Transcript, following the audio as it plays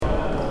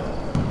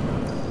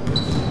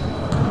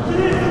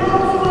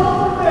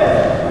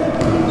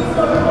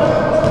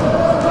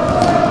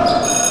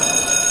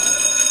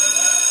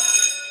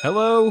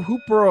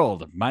Hoop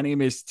World. My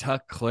name is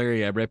Tuck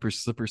Clary. I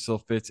represent Slipper Sill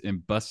Fits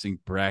and Busting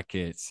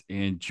Brackets.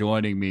 And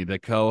joining me, the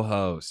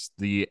co-host,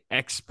 the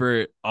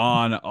expert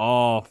on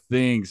all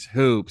things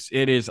hoops.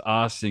 It is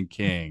Austin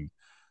King.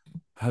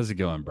 How's it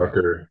going, bro?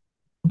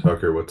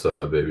 Tucker, what's up,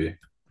 baby?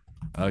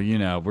 Oh,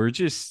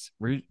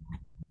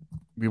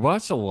 we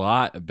watched a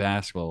lot of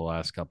basketball the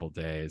last couple of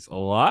days. A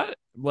lot,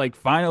 like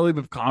finally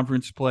with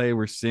conference play,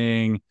 we're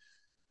seeing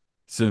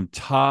some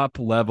top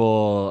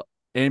level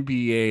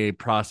NBA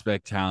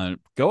prospect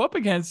talent go up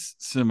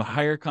against some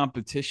higher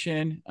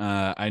competition.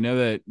 I know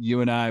that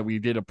you and we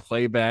did a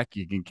playback.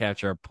 You can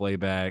catch our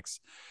playbacks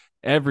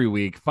every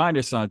week. Find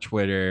us on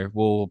Twitter.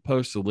 We'll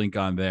post a link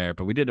on there.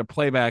 But we did a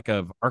playback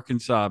of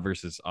Arkansas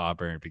versus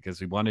Auburn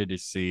because we wanted to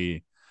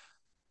see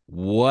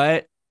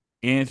what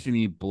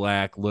Anthony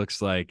Black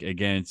looks like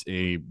against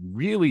a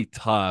really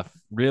tough,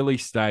 really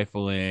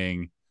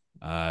stifling,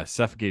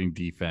 suffocating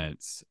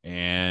defense.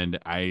 And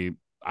I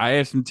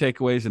have some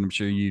takeaways, and I'm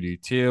sure you do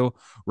too.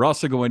 We're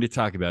also going to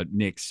talk about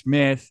Nick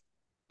Smith,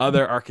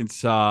 other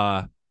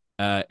Arkansas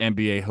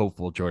NBA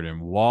hopeful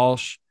Jordan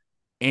Walsh,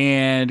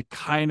 and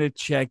kind of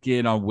check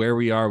in on where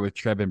we are with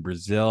Trevon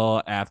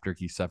Brazille after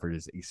he suffered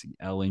his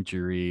ACL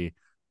injury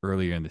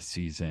earlier in the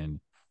season.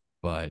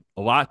 But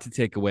a lot to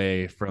take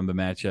away from the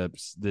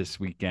matchups this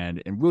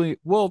weekend, and really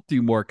we'll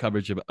do more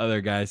coverage of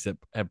other guys that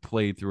have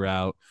played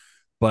throughout.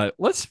 But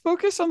let's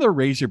focus on the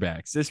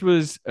Razorbacks. This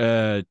was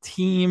a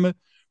team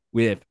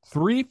with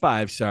 3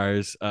 5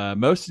 stars,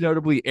 most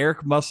notably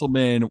Eric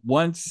Musselman.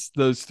 Once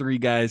those three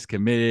guys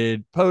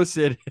committed,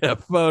 posted a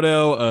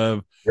photo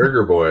of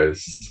Burger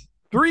Boys.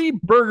 three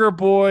burger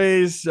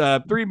boys,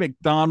 three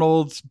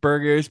McDonald's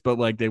burgers, but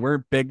like they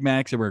weren't Big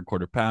Macs, they weren't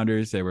quarter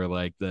pounders. They were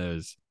like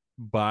those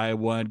buy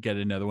one, get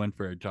another one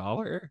for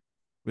 $1,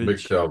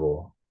 which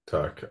McDouble,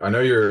 Tuck. I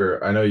know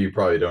you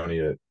probably don't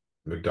eat at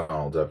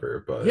McDonald's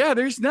ever, but yeah,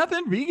 there's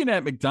nothing vegan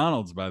at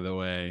McDonald's, by the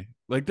way.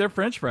 Like their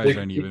French fries like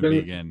aren't even even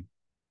vegan.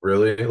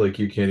 really like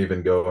you can't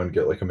even go and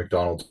get like a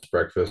McDonald's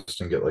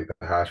breakfast and get like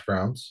the hash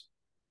browns.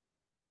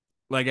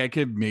 Like I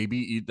could maybe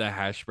eat the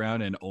hash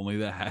brown and only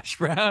the hash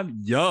brown.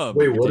 Wait, Yum,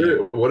 what dude.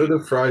 are what are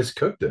the fries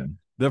cooked in?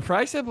 The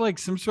fries have like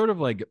some sort of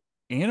like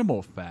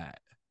animal fat,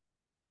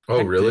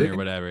 Oh, pectin really? or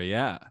whatever.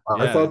 Yeah,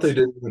 I yeah. thought they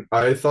didn't.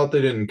 I thought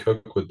they didn't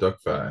cook with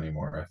duck fat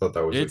anymore. I thought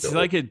that was like It's a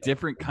like old a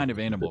different kind of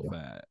animal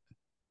fat.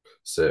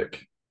 sick. All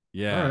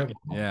Yeah, right,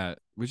 well, yeah.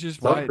 Which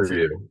is why tough it's for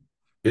you.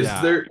 Is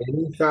yeah, there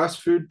any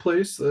fast food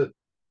place that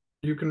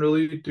you can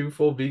really do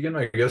full vegan?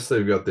 I guess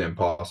they've got the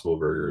Impossible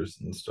Burgers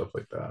and stuff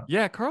like that.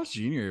 yeah. Carl's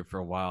Jr. for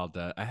a while.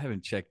 That I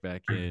haven't checked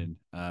back in.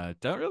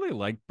 Don't really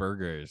like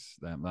burgers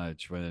that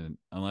much when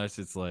unless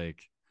it's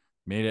like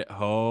made at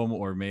home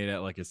or made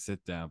at like a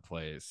sit down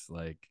place,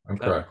 like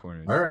cutting Okay.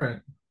 corners. All right.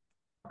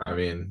 I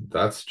mean,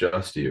 that's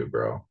just you,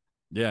 bro.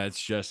 Yeah,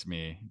 it's just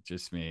me,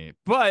 just me.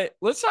 But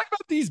let's talk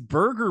about these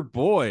burger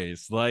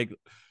boys. Like,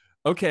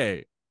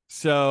 okay,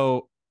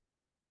 so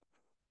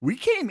we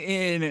came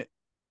in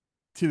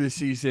to the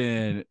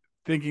season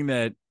thinking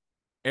that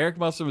Eric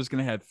Musselman was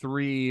going to have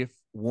three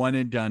one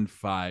and done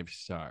 5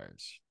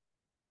 stars.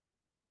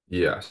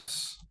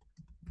 Yes.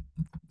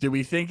 Do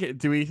we think?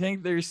 Do we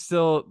think there's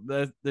still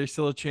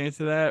a chance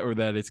of that, or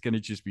that it's going to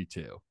just be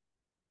two?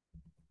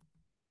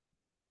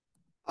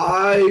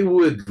 I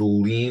would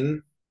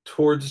lean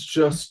towards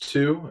just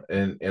two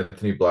and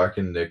Anthony Black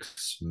and Nick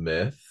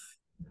Smith.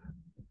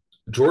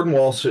 Jordan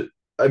Walsh,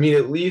 I mean,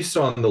 at least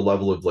on the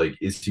level of like,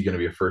 is he going to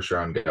be a first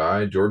round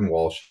guy? Jordan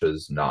Walsh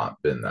has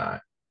not been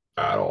that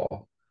at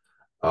all.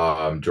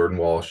 Jordan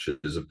Walsh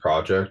is a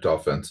project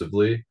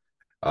offensively.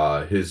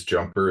 His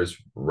jumper is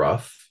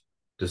rough.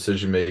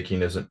 Decision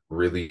making isn't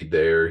really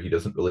there. He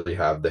doesn't really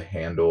have the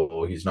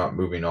handle. He's not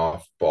moving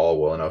off ball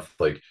well enough.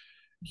 Like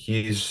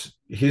he's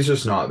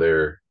just not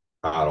there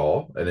at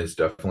all, and it's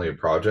definitely a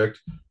project.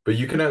 But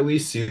you can at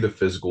least see the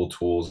physical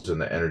tools and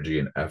the energy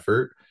and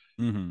effort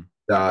Mm-hmm.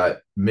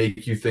 that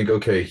make you think,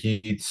 okay,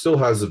 he still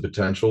has the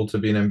potential to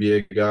be an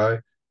NBA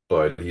guy,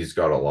 but he's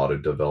got a lot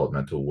of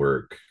developmental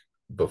work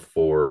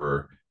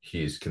before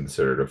he's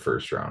considered a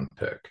first round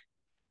pick.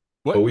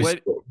 But What?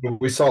 What?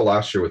 we saw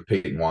last year with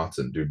Peyton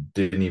Watson, dude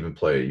didn't even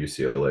play at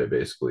UCLA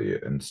basically,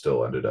 and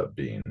still ended up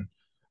being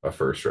a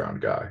first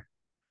round guy.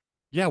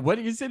 Yeah. What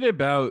is it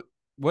about?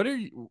 What are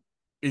you?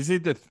 Is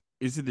it the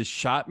is it the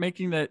shot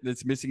making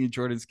that's missing in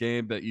Jordan's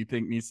game that you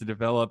think needs to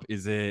develop?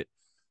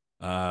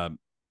 Um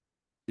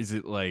is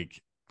it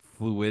like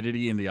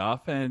fluidity in the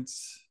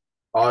offense?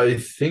 I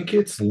think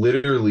it's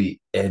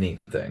literally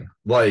anything.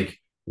 Like,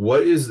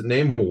 what is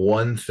name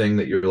one thing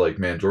that you're like,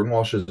 man, Jordan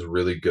Walsh is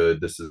really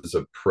good. This is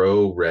a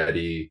pro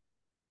ready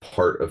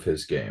part of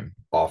his game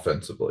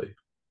offensively.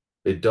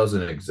 It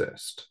doesn't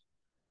exist.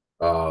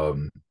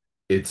 Um,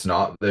 it's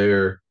not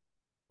there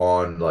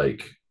on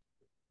like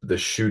the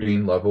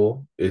shooting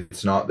level.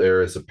 It's not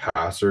there as a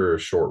passer or a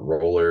short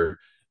roller.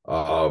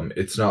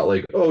 It's not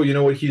like, oh, you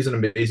know what? He's an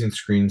amazing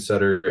screen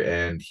setter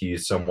and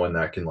he's someone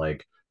that can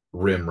like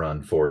rim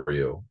run for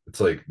you.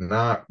 It's like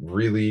not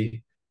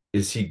really.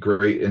 Is he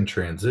great in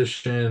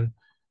transition?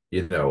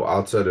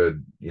 outside of,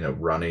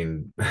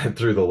 running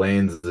through the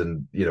lanes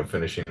and,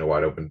 finishing a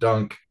wide open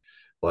dunk,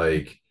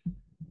 like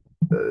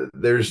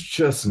there's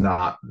just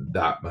not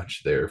that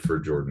much there for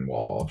Jordan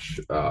Walsh.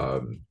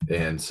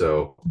 And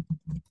so,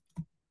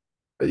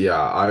 yeah,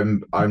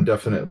 I'm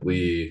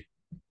definitely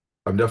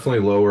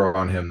lower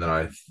on him than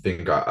I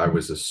think I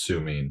was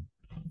assuming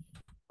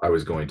I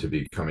was going to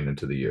be coming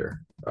into the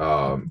year.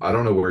 I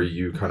don't know where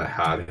you kind of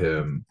had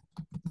him.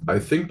 I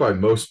think by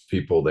most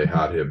people they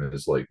had him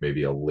as like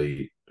maybe a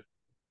late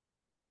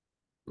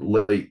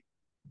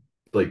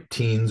like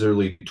teens,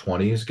 early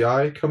 20s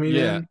guy coming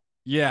Yeah. in.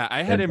 Yeah.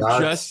 And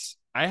that's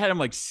I had him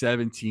like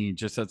 17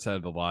 just outside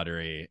of the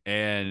lottery.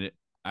 And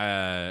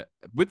uh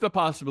with the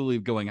possibility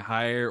of going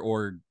higher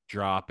or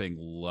dropping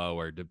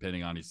lower,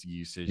 depending on his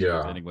usage and yeah,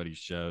 depending what he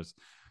shows.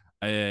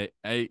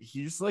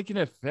 He's like an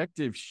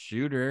effective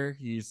shooter.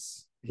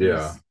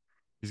 yeah,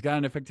 He's got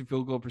an effective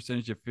field goal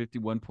percentage of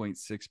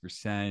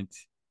 51.6%.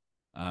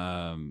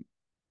 Um,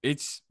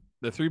 it's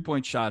the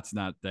 3-point shot's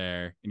not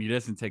there, and he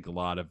doesn't take a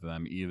lot of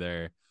them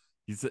either.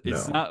 It's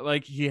no. not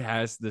like he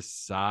has the He's,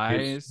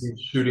 size. he's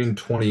shooting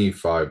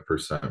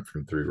 25%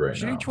 from three right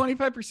Shooting now.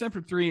 25%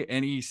 from three,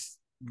 and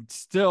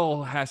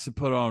still has to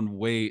put on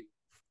weight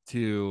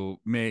to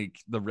make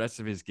the rest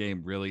of his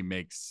game really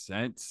make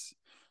sense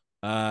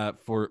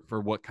for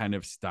what kind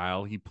of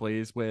style he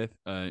plays with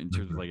in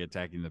terms of Mhm. like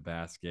attacking the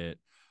basket.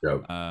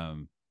 Yep.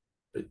 Um,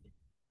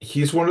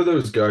 He's one of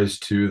those guys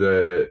too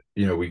that,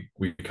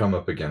 we come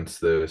up against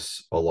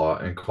this a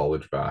lot in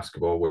college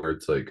basketball where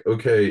it's like,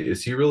 okay,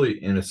 is he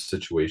really in a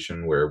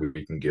situation where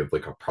we can give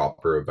like a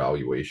proper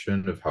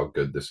evaluation of how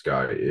good this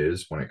guy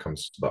is when it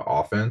comes to the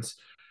offense?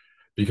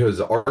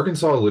 Because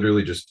Arkansas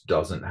literally just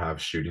doesn't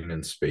have shooting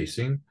and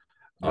spacing.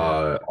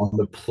 yeah, On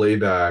the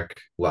playback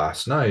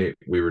last night,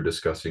 we were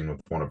discussing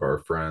with one of our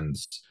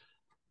friends,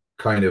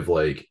 kind of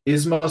like,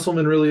 is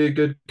Musselman really a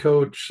good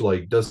coach?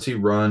 Like, does he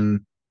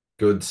run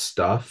good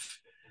stuff?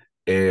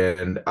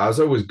 And as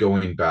I was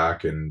going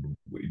back and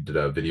we did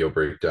a video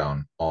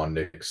breakdown on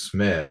Nick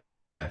Smith,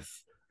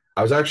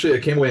 I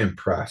came away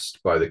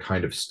impressed by the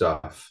kind of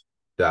stuff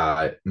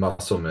that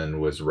Musselman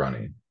was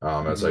running.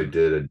 As I mm-hmm.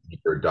 did a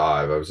deeper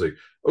dive, I was like,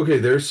 okay,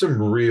 there's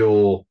some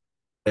real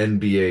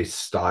NBA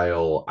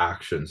style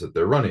actions that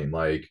they're running.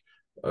 Like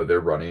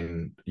they're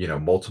running,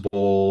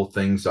 multiple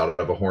things out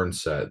of a horn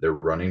set. They're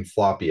running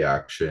floppy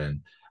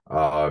action.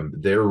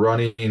 They're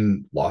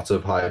running lots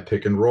of high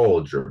pick and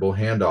roll, dribble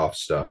handoff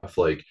stuff.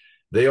 Like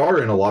they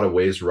are in a lot of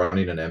ways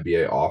running an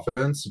NBA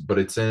offense, but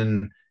it's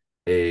in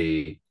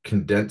a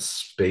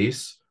condensed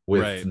space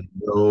with Right.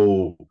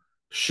 no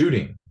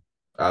shooting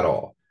at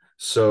all.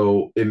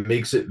 So it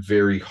makes it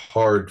very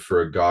hard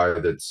for a guy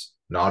that's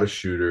not a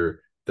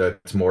shooter,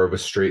 that's more of a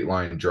straight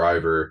line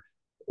driver,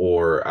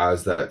 or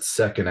as that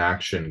second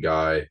action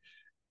guy,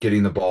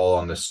 getting the ball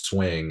on the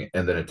swing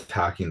and then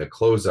attacking the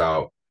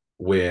closeout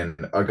when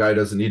a guy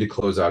doesn't need to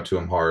close out to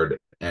him hard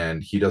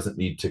and he doesn't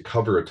need to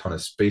cover a ton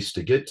of space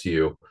to get to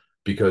you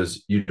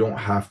because you don't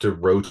have to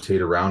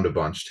rotate around a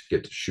bunch to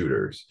get to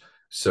shooters.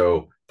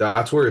 So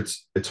that's where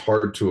it's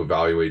hard to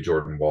evaluate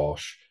Jordan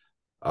Walsh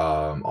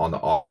on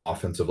the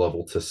offensive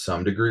level to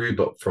some degree,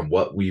 but from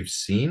what we've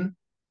seen,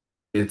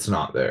 it's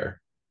not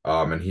there.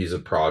 And he's a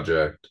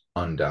project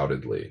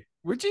undoubtedly.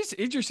 Which is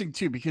interesting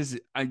too, because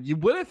you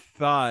would have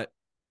thought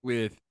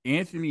with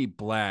Anthony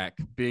Black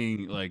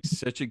being like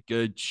such a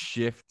good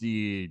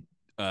shifty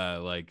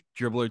like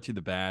dribbler to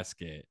the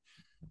basket,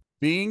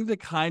 being the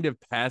kind of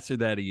passer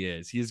that he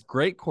has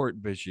great court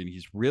vision.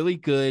 He's really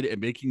good at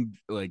making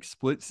like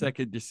split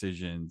second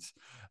decisions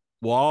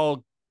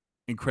while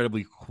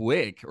incredibly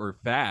quick or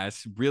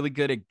fast, really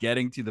good at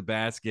getting to the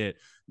basket,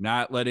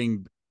 not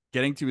letting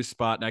getting to his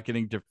spot, not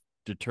getting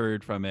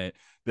deterred from it.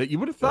 That you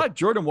would have Yep. thought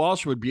Jordan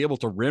Walsh would be able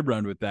to rim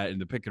run with that in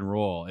the pick and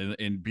roll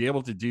and be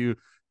able to do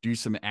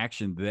some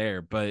action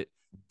there, but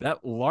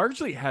that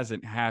largely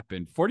hasn't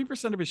happened.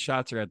 40% of his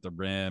shots are at the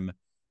rim.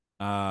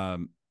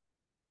 Um,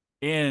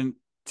 and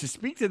to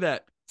speak to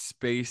that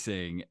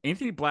spacing,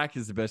 Anthony Black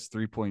is the best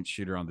 3-point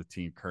shooter on the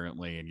team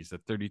currently, and he's a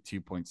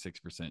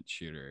 32.6%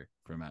 shooter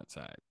from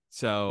outside.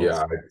 So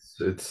Yeah,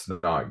 it's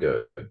not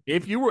good.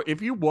 if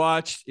you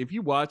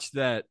watched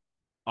that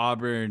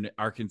Auburn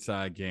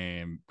Arkansas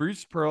game,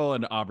 Bruce Pearl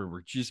and Auburn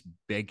were just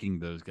begging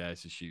those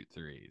guys to shoot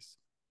threes.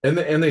 And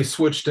they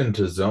switched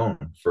into zone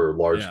for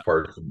Yeah.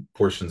 large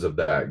portions of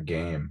that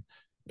game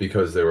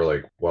because they were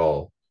like,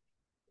 well,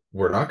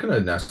 we're not going to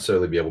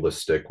necessarily be able to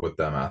stick with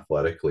them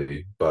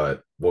athletically,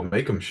 but we'll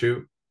make them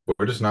shoot.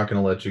 We're just not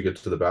going to let you get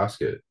to the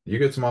basket. You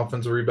get some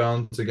offensive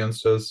rebounds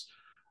against us.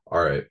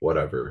 All right,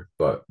 whatever.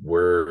 But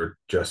we're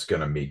just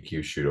going to make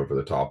you shoot over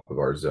the top of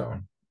our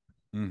zone.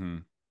 Mm-hmm.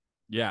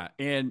 Yeah,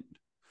 and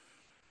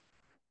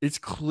it's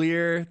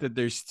clear that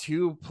there's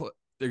two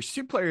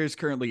players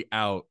currently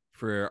out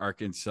for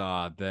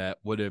Arkansas that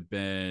would have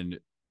been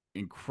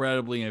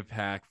incredibly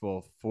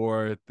impactful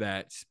for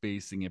that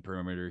spacing and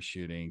perimeter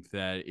shooting.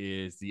 That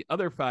is the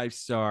other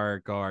 5-star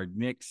guard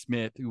Nick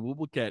Smith, who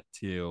we'll get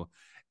to,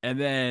 and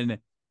then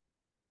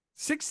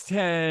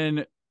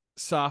 6'10",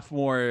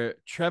 sophomore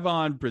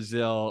Trevon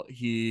Brazille.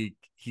 He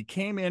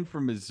came in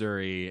from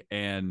Missouri,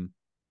 and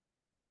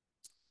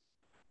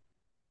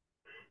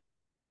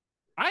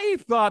I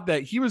thought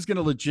that he was going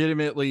to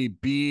legitimately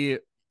be.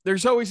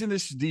 There's always in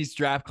these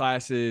draft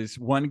classes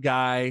one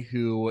guy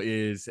who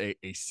is a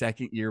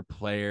second year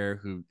player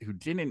who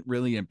didn't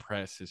really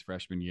impress his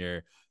freshman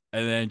year,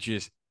 and then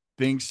just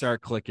things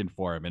start clicking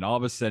for him, and all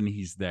of a sudden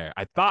he's there.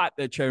 I thought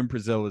that Trevor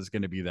Brazil was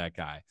going to be that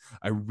guy.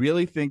 I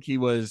really think he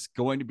was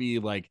going to be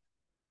like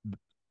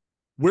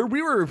where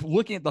we were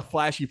looking at the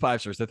flashy five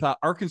stars. I thought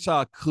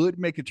Arkansas could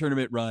make a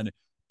tournament run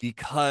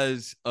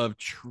because of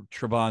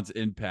Trevon's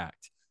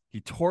impact. He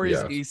tore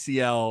his Yes.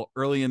 ACL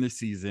early in the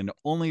season,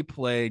 only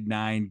played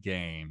 9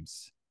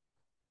 games.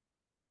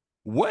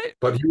 What?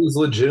 But he was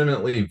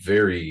legitimately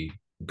very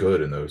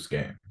good in those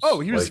Oh,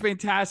 games. he was Like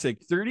fantastic.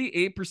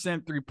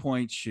 38%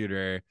 3-point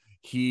shooter.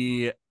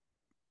 He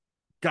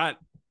got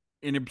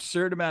an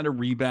absurd amount of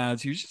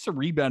rebounds. He was just a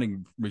rebounding he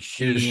was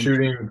machine.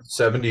 shooting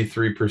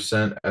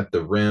 73% at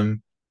the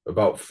rim,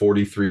 about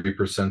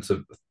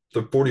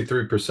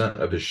 43%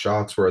 of his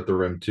shots were at the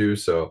rim too.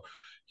 So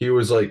he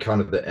was like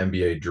kind of the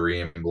NBA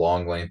dream,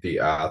 long, lengthy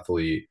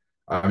athlete.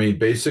 I mean,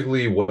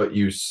 basically what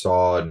you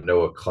saw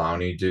Noah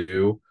Clowney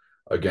do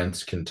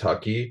against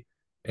Kentucky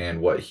and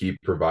what he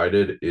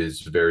provided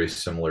is very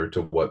similar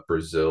to what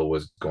Brazil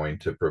was going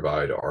to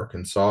provide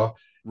Arkansas.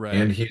 And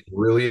Right. he's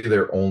really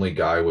their only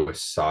guy with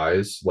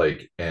size,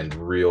 like, and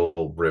real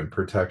rim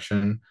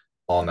protection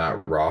on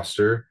that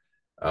roster.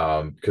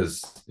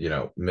 Because,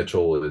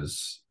 Mitchell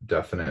is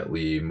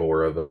definitely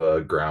more of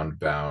a ground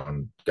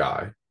bound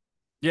guy.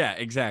 Yeah,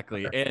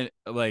 exactly. And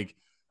like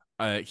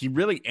he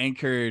really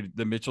anchored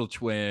the Mitchell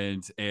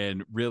twins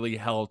and really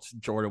helped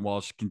Jordan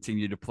Walsh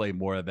continue to play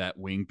more of that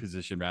wing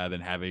position rather than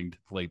having to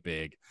play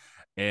big.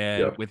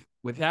 And Yep.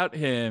 without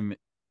him,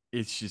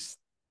 it's just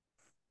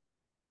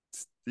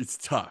it's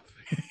tough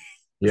to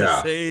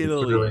Yeah. say the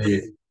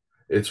It's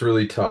least.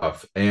 really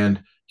tough.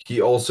 And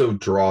he also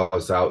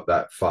draws out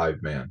that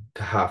 5 man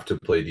to have to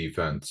play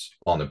defense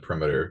on the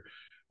perimeter.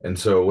 And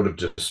so it would have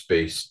just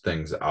spaced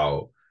things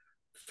out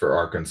for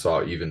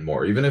Arkansas even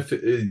more. Even if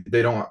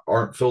they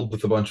aren't filled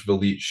with a bunch of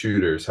elite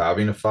shooters,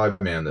 having a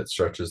 5 man that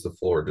stretches the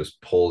floor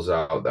just pulls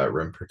out that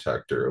rim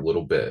protector a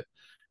little bit,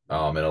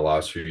 and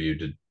allows for you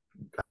to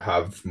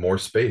have more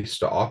space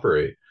to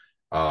operate.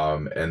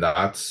 And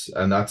that's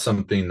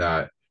something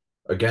that,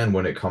 again,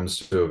 when it comes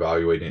to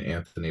evaluating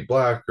Anthony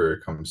Black or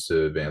it comes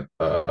to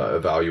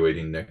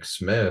evaluating Nick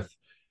Smith,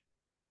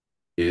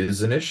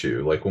 is an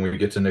issue. Like when we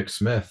get to Nick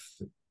Smith,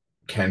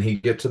 can he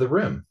get to the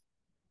rim?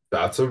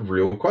 That's a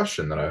real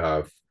question that I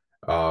have.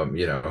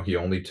 He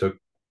only took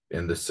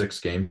in the 6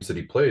 games that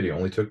he played, he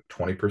only took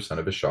 20%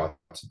 of his shots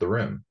at the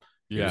rim.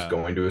 He was Yeah,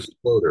 going to his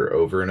floater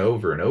over and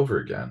over and over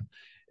again.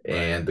 right.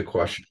 And the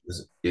question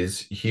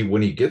is he,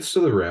 when he gets to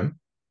the rim,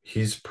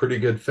 he's a pretty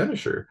good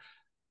finisher,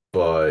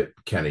 but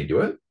can he do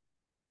it?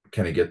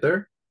 Can he get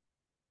there?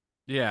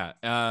 Yeah.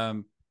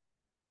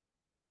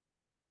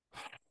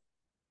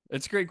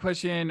 It's a great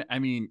question. I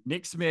mean,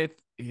 Nick Smith,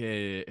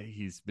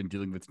 he's been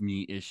dealing with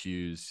knee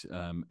issues,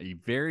 a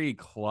very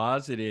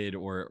closeted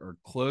or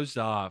closed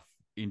off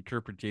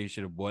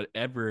interpretation of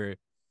whatever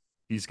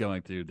he's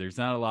going through. There's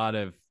not a lot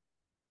of,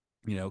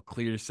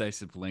 clear,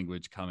 decisive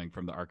language coming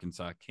from the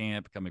Arkansas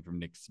camp, coming from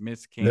Nick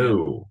Smith's camp.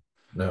 No,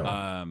 no.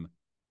 Um,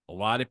 a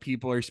lot of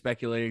people are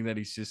speculating that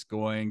he's just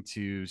going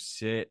to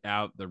sit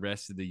out the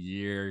rest of the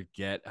year,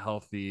 get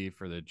healthy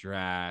for the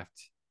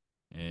draft,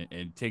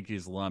 and take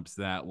his lumps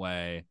that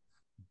way.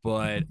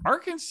 But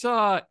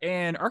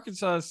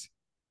Arkansas's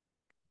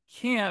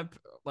camp,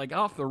 like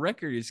off the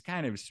record, is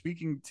kind of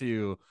speaking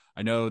to.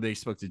 I know they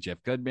spoke to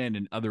Jeff Goodman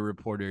and other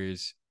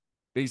reporters,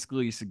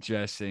 basically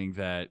suggesting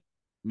that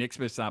Nick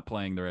Smith's not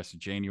playing the rest of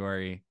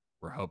January.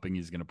 We're hoping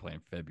he's going to play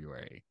in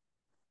February.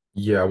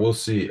 Yeah, we'll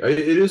see. It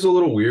is a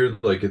little weird.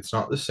 Like it's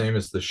not the same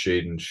as the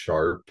Shaden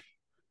Sharp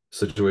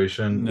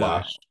situation No.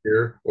 last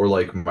year or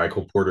like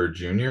Michael Porter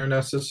Jr.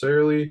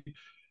 necessarily.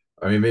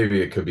 I mean, maybe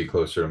it could be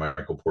closer to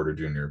Michael Porter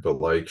Jr., but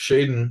like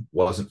Shaden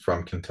wasn't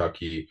from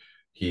Kentucky.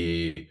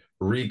 He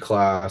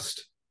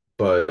reclassed,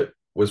 but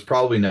was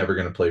probably never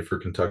going to play for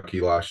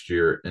Kentucky last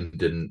year and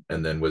didn't,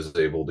 and then was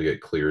able to get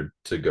cleared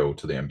to go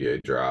to the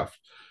NBA draft.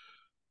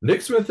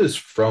 Nick Smith is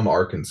from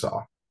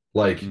Arkansas.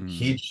 Like Mm-hmm.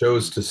 he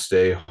chose to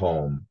stay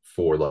home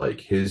for like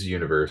his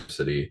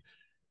university.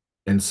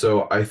 And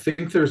so I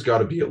think there's got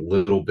to be a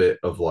little bit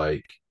of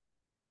like,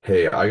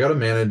 hey, I got to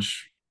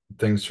manage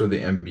things for the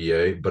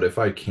NBA, but if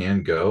I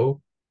can go,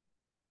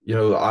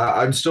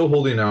 I'm still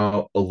holding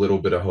out a little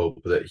bit of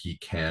hope that he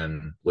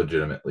can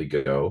legitimately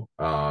go,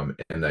 and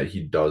that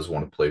he does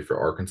want to play for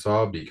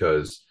Arkansas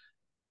because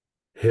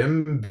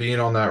him being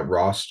on that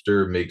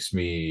roster makes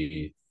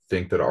me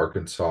think that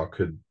Arkansas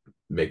could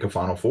make a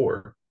Final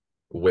Four.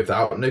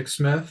 Without Nick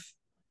Smith,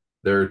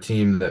 they're a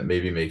team that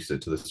maybe makes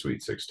it to the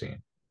Sweet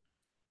 16.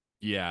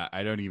 Yeah,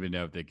 I don't even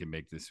know if they can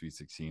make the Sweet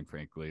 16.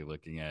 Frankly,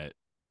 looking at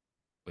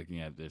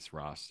this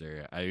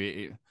roster,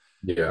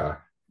 Yeah,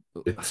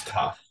 it's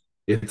tough.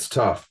 it's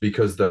tough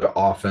because the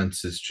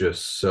offense is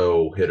just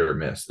so hit or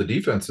miss. The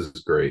defense is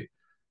great,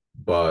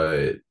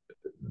 but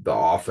the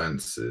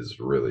offense is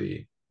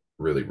really,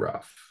 really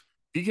rough.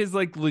 Because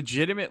like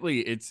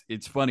legitimately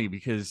it's funny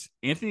because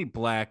Anthony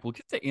Black, we'll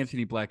get to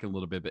Anthony Black in a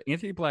little bit, but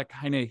Anthony Black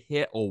kind of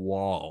hit a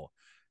wall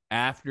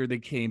after they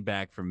came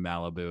back from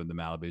Malibu in the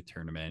Malibu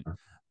tournament.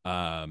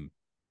 And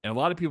a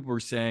lot of people were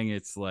saying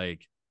it's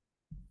like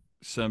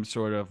some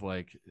sort of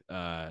like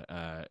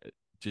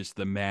just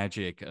the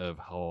magic of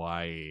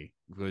Hawaii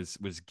was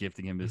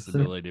gifting him this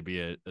ability to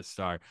be a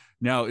star.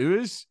 No, it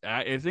was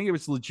I think it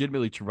was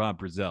legitimately Trevon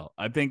Brazil.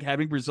 I think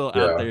having Brazil out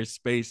Yeah. there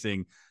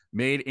spacing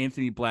made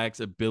Anthony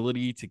Black's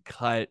ability to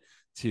cut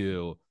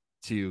to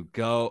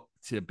go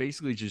to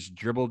basically just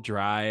dribble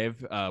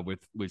drive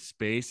with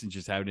space and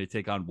just having to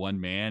take on one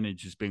man and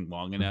just being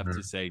long enough to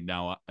Mhm. say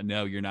no,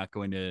 you're not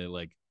going to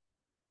like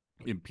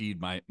impede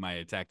my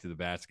attack to the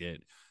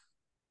basket.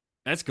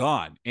 That's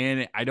gone.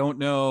 And I don't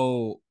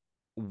know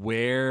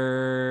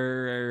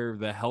where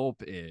the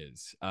help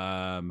is.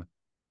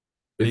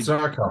 It's They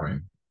not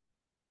coming.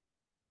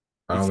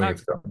 I don't it's think not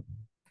it's coming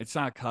it's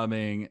not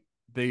coming.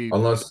 They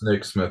unless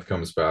Nick Smith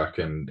comes back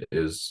and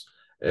is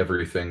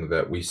everything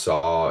that we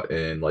saw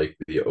in like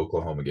the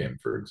Oklahoma game,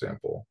 for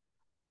example.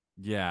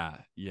 yeah.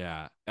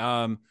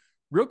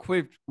 Real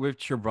quick with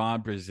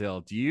Trevon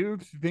Brazil, do you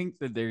think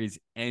that there is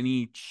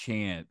any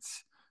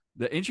chance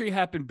the injury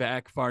happened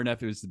back far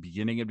enough? It was the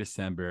beginning of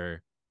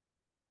December.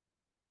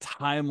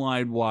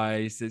 Timeline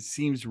wise, it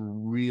seems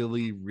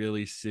really,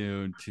 really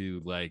soon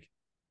to like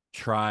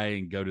try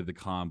and go to the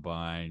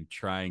combine,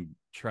 try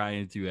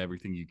and do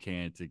everything you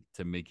can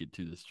to make it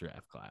to this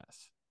draft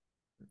class.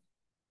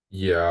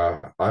 Yeah,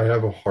 I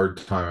have a hard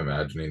time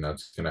imagining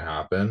that's going to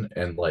happen.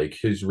 And like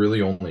his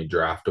really only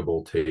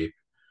draftable tape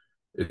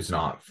is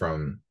not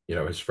from,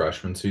 his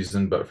freshman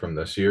season, but from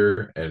this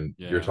year. And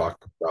you're Yeah.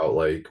 talking about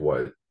like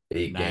what,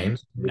 eight Nine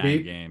games, nine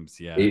maybe games.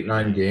 Yeah. eight,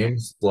 nine Yeah.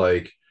 games.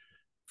 Like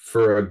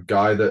for a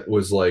guy that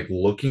was like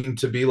looking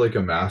to be like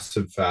a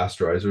massive fast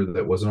riser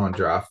that wasn't on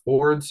draft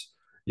boards,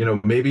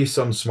 maybe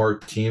some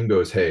smart team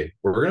goes, hey,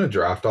 we're going to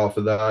draft off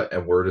of that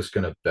and we're just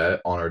going to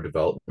bet on our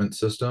development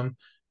system.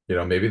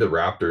 Maybe the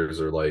Raptors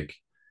are like,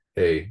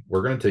 hey,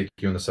 we're going to take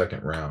you in the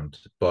second round.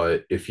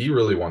 But if he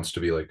really wants to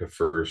be like a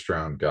first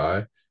round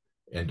guy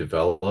and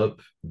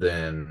develop,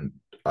 then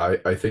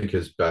I think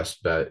his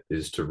best bet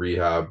is to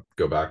rehab,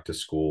 go back to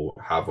school,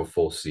 have a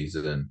full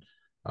season,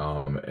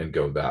 and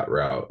go that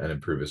route and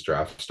improve his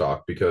draft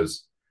stock.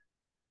 Because,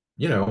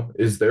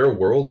 is there a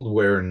world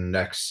where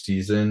next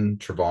season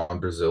Trevon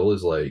Brazil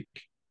is like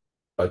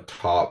a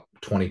top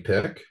 20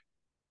 pick?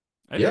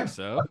 I think Yeah,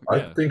 so. I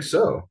Yeah. think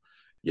so.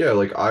 Yeah,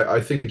 like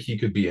I think he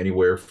could be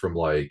anywhere from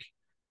like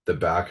the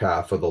back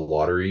half of the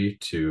lottery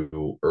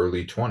to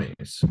early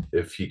 20s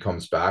if he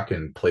comes back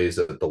and plays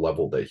at the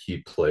level that he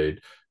played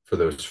for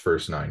those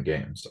first 9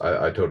 games.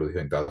 I totally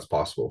think that's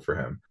possible for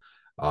him.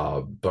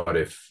 But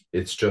if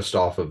it's just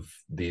off of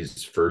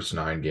these first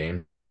 9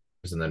 games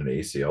and then an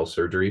ACL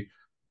surgery,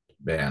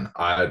 man,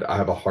 I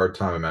have a hard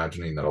time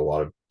imagining that a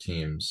lot of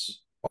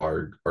teams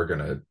are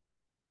gonna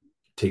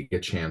take a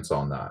chance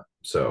on that.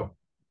 So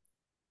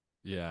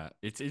Yeah.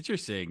 It's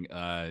interesting.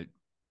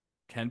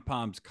 Ken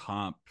Palm's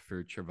comp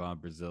for Trevon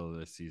Brazil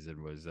this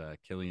season was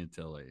Killian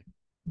Tilly.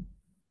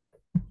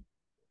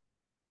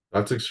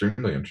 that's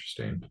extremely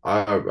interesting.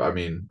 I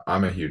mean,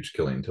 I'm a huge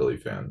Killian Tilly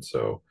fan,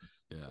 so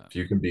Yeah. if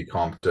you can be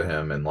comp to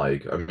him and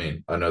like, I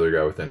mean, another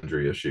guy with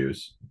injury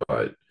issues,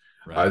 but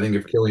I Right. think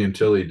if Killian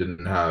Tilly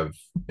didn't have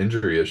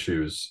injury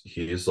issues,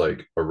 he's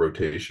like a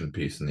rotation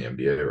piece in the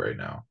NBA right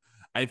now.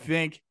 I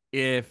think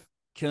if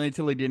Killian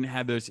Tilly didn't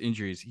have those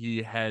injuries,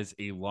 he has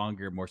a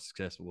longer, more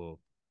successful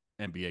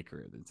NBA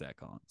career than Zach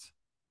Collins.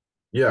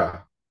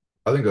 Yeah,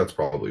 I think that's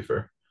probably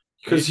fair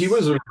because he It's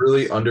was a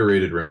really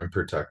underrated rim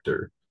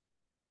protector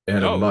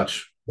and a oh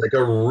much like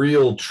a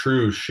real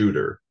true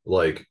shooter,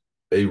 like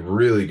a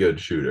really good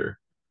shooter.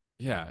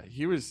 yeah,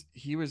 he was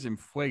in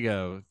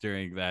Fuego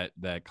during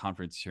that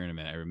conference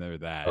tournament. I remember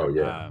that. Oh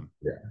yeah,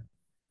 yeah,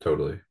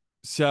 totally.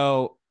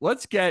 So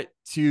let's get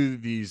to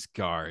these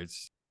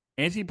guards.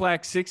 Anti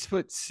Black,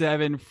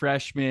 6'7"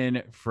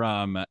 freshman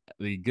from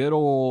the good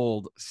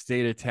old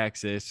state of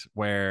Texas,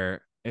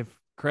 where if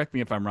correct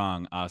me if I'm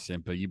wrong,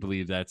 Austin, but you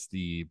believe that's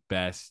the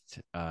best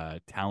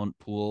talent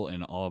pool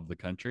in all of the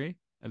country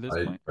at this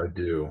point? I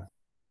do.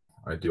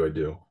 I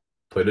do.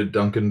 Played at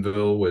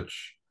Duncanville,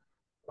 which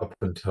up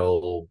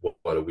until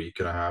what a week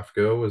and a half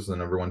ago was the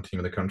number one team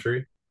in the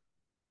country.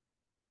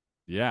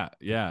 Yeah.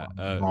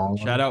 Holland.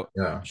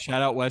 Yeah.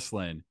 Shout out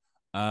Westland.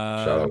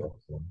 Shout Um,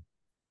 out.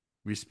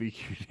 we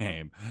speak your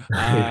name.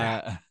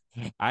 Yeah.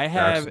 Uh, I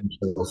have Jackson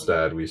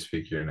Shelstad, we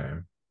speak your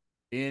name.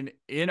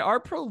 in our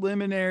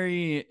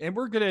preliminary, and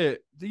we're gonna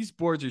these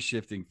boards are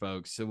shifting,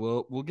 folks. So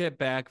we'll get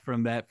back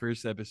from that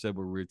first episode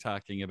where we are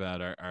talking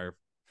about our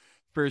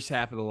first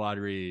half of the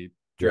lottery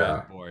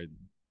draft Yeah. board.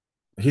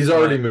 He's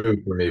already But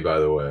moved for me, by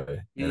the way,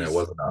 and it he's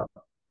wasn't up.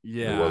 It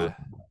Yeah. wasn't.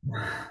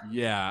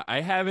 Yeah,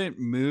 I haven't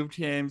moved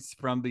him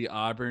from the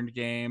Auburn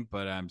game,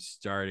 but I'm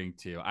starting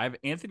to. I have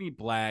Anthony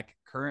Black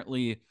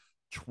currently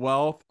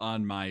 12th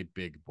on my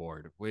big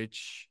board,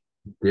 which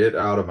Get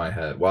out of my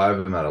head. Well, I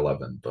have him at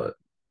 11, but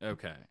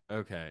okay,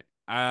 okay.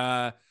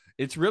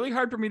 It's really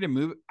hard for me to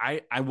move.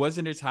 I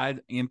wasn't as high as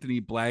Anthony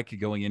Black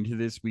going into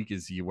this week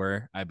as you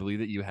were. I believe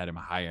that you had him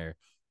higher.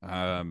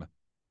 Um,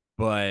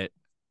 but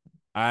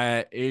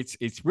I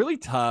it's really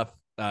tough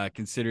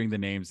considering the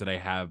names that I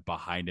have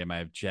behind him. I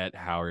have Jet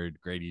Howard,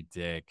 Grady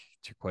Dick,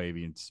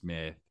 Jaquavian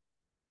Smith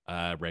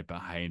right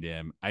behind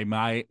him. I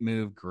might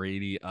move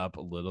Grady up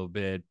a little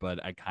bit,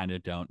 but I kind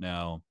of don't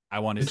know. I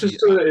want to see.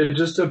 it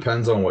just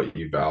depends on what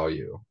you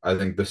value. I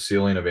think the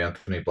ceiling of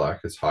Anthony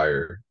Black is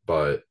higher,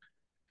 but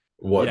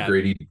Yeah,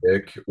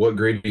 what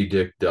Grady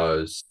Dick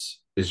does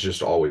is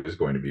just always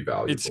going to be it's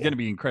going to valuable.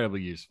 be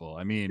incredibly useful.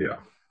 I mean, Yeah.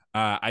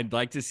 I'd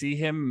like to see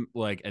him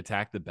like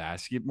attack the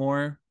basket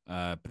more,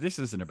 but this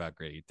isn't about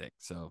Grady Dick,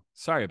 so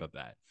sorry about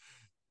that.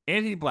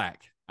 Anthony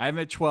Black, I have him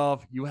at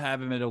 12. You have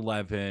him at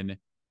 11.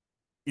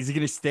 Is he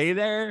going to stay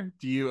there?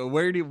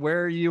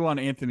 Where are you on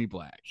Anthony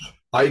Black?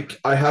 I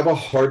have a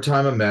hard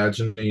time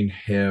imagining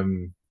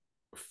him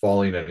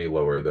falling any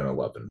lower than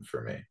 11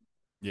 for me.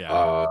 Yeah.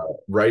 Uh,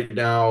 right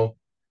now,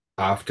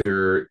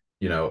 after,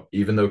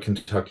 even though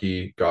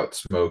Kentucky got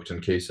smoked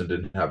and Kaysen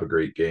didn't have a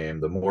great game,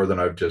 the more than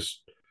I've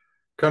just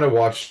kind of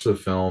watched the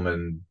film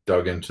and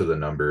dug into the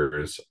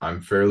numbers,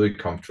 I'm fairly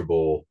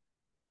comfortable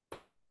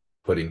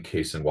putting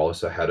Kaysen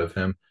Wallace ahead of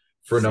him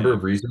for a number of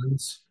Same.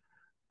 reasons.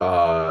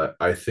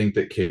 I think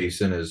that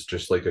Kaysen is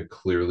just like a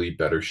clearly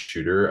better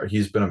shooter.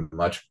 He's been a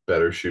much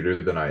better shooter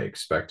than I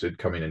expected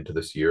coming into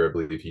this year. I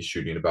believe he's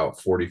shooting about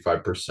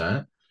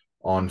 45%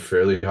 on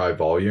fairly high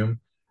volume.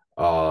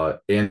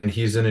 And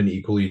he's in an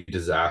equally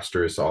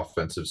disastrous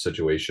offensive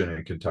situation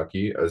in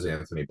Kentucky as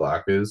Anthony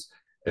Black and is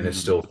Mhm.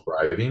 still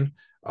thriving.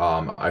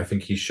 I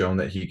think he's shown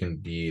that he can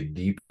be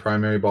the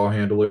primary ball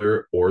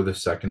handler or the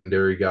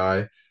secondary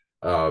guy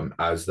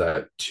as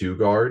that two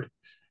guard.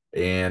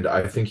 And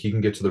I think he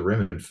can get to the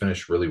rim and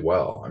finish really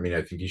well. I mean,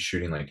 I think he's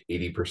shooting like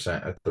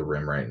 80% at the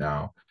rim right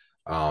now.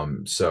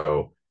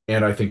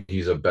 And I think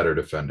he's a better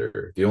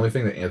defender. The only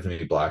thing that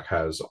Anthony Black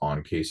has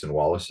on Kaysen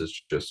Wallace is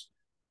just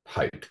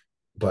height.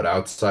 But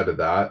outside of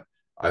that,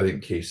 I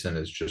think Kaysen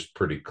is just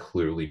pretty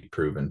clearly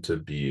proven to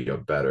be a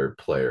better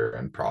player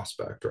and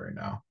prospect right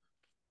now.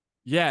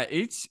 Yeah,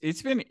 it's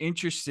been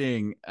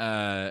interesting.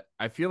 I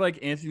feel like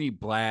Anthony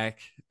Black,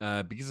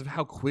 because of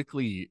how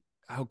quickly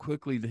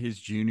his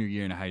junior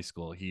year in high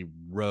school he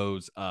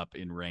rose up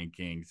in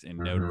rankings and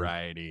Mm-hmm.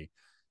 notoriety.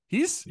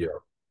 He's Yeah.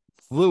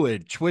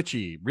 fluid,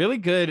 twitchy, really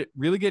good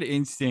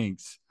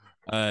instincts.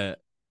 Uh,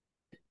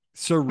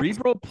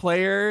 cerebral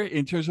player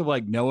in terms of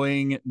like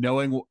knowing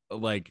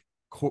like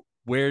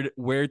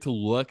where to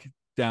look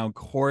down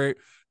court,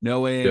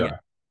 knowing Yeah.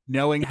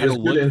 knowing He how to has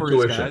good look for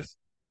his intuition. guys.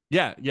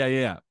 Yeah, yeah,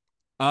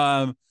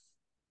 yeah.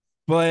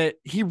 But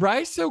he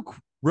rose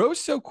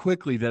so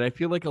quickly that I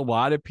feel like a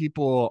lot of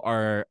people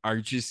are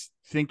just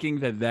thinking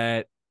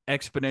that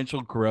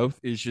exponential growth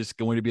is just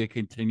going to be a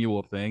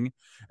continual thing,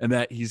 and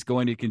that he's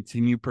going to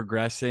continue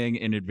progressing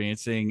and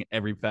advancing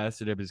every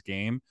facet of his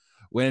game.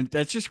 When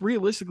that's just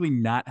realistically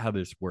not how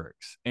this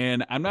works,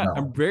 and I'm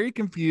No. very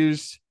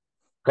confused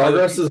how the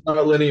Progress is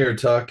not linear,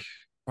 Tuck. It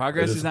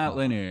progress is is not not.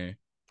 linear.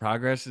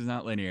 Progress is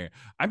not linear.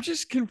 I'm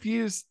just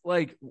confused.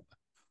 Like,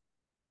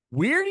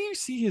 where do you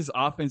see his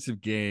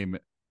offensive game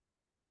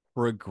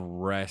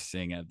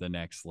progressing at the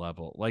next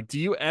level? Like, do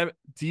you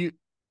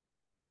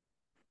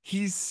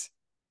he's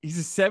he's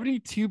a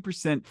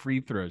 72% free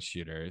throw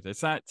shooter.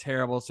 That's not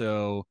terrible.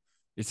 So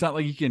it's not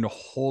like you can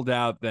hold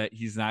out that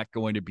he's not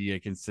going to be a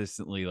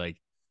consistently like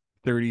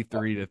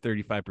 33 to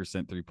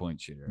 35%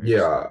 three-point shooter.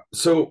 Yeah.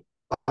 So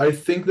I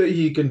think that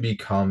he can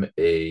become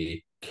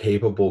a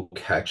capable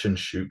catch and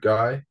shoot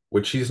guy,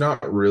 which he's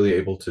not really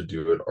able to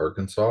do at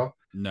Arkansas.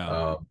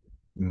 No. Um,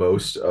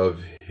 Most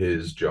of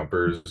his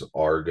jumpers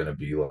are going to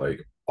be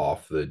like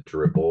off the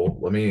dribble.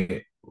 Let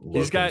me He's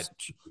look and got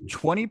see.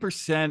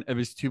 20% of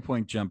his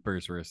two-point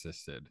jumpers were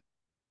assisted.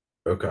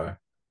 Okay.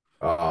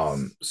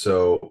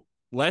 So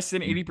Less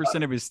than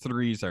 80% of his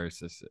threes are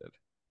assisted.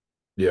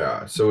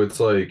 yeah, so it's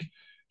like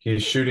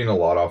he's shooting a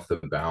lot off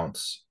the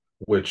bounce,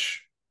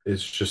 which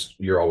is just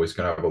you're always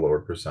going to have a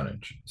lower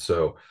percentage.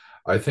 So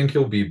I think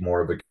he'll be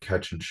more of a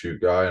catch and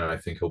shoot guy, and I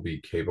think he'll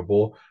be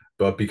capable.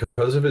 But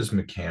because of his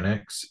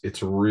mechanics,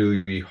 it's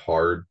really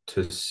hard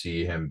to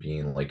see him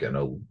being like an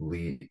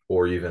elite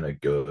or even a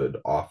good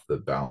off the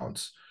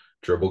bounce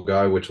dribble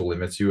guy, which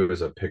limits you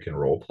as a pick and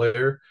roll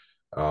player.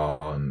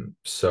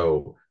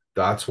 So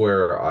that's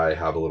where I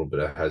have a little bit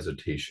of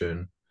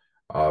hesitation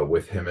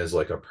with him as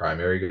like a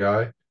primary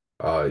guy.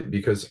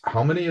 Because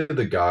how many of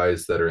the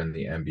guys that are in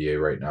the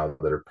NBA right now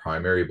that are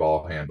primary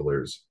ball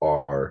handlers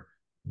are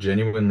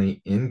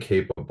genuinely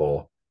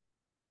incapable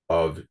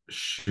of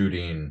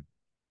shooting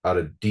at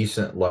a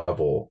decent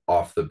level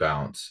off the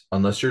bounce,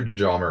 unless you're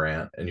John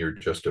Morant and you're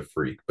just a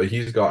freak. But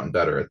he's gotten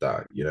better at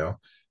that, you know?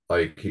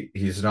 Like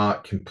he's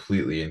not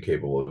completely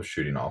incapable of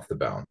shooting off the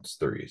bounce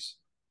threes.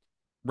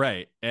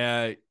 Right.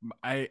 I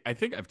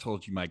think I've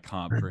told you my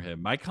comp for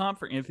him. My comp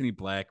for Anthony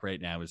Black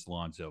right now is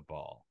Lonzo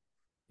Ball.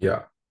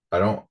 Yeah, I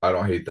don't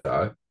hate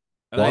that.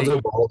 Like, Lonzo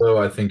Ball though,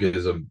 I think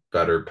is a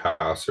better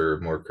passer,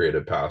 more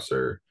creative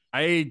passer.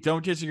 I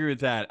don't disagree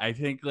with that. I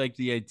think like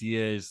the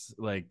idea is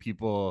like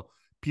people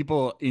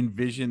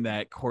envision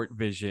that court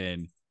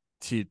vision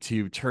to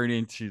turn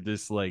into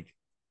this like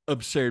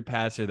absurd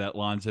passer that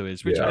Lonzo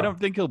is, which I Yeah, don't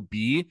think he'll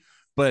be,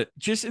 but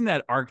just in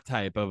that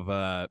archetype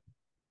of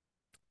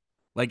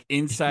like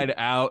inside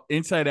out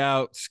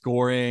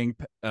scoring,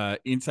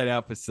 inside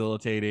out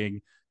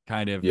facilitating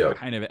yeah,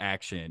 kind of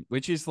action,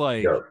 which is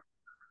like yeah.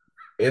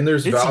 And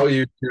there's it's.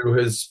 value to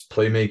his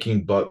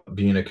playmaking, but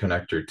being a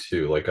connector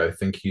too. Like I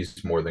think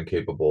he's more than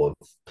capable of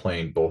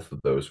playing both of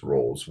those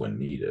roles when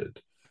needed.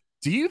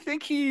 Do you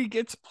think he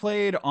gets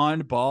played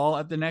on ball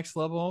at the next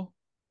level?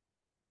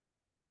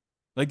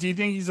 Like, do you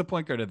think he's a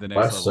point guard at the next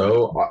Less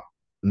level? so,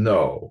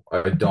 no,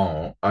 I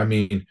don't. I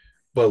mean,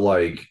 but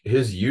like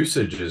his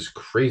usage is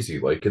crazy.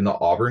 Like in the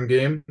Auburn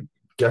game,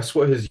 guess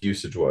what his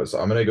usage was?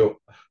 I'm gonna go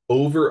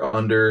over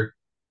under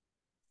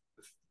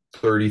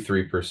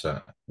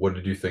 33%. What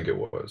did you think it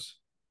was?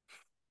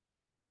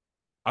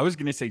 I was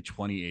gonna say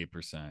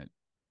 28%.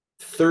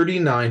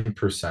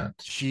 39%.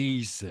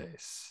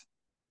 Jesus.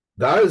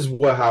 That is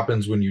what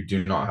happens when you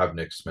do not have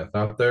Nick Smith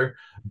out there.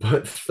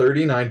 But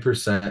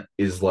 39%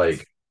 is That's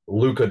like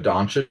Luka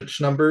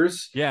Doncic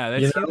numbers, yeah,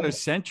 you that's know?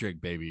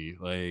 heliocentric, baby.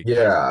 Like,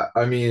 Yeah,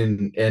 I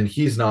mean, and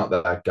he's not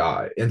that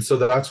guy. And so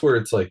that's where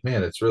it's like,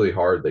 man, it's really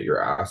hard that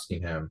you're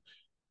asking him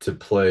to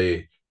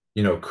play,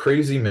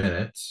 crazy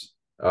minutes.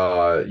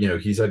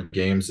 He's had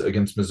games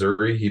against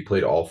Missouri, he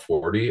played all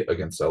 40.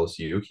 Against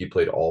LSU, he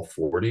played all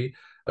 40.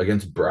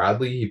 Against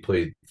Bradley, he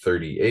played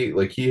 38.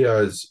 Like he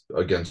has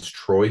against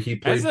Troy, he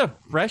as played a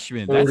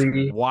freshman, that's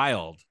 40.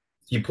 wild.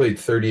 He played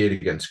 38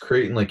 against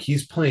Creighton. Like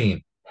he's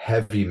playing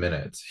heavy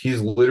minutes.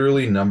 He's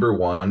literally number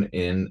one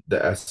in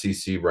the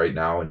SEC right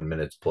now in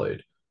minutes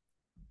played.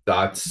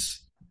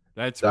 That's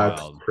That's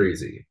that's wild.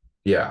 crazy.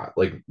 Yeah,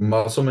 like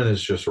Musselman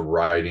is just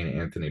riding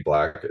Anthony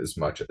Black as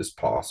much as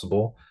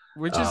possible.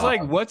 Which is Uh,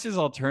 like, what's his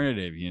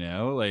alternative? You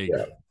know, like,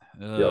 yeah,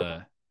 yep. uh,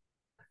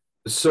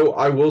 So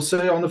I will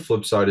say on the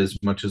flip side, as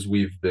much as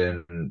we've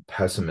been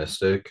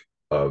pessimistic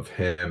of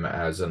him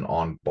as an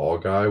on-ball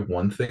guy,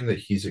 one thing that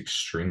he's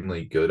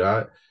extremely good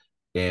at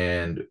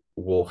and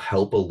will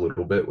help a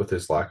little bit with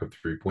his lack of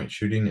three-point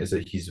shooting is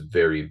that he's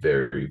very,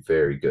 very,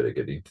 very good at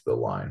getting to the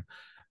line.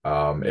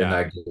 In yeah.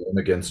 that game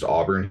against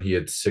Auburn, he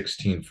had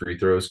 16 free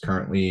throws.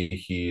 Currently,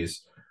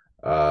 he's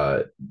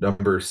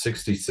number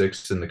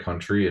 66 in the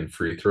country in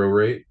free throw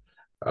rate.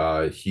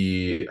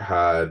 He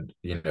had,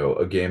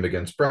 a game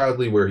against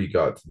Bradley where he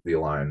got to the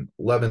line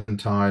 11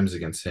 times.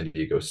 Against San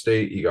Diego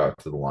State, he got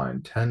to the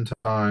line 10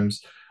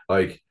 times.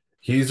 Like,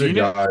 he's Do a you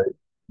know? guy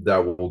that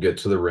will get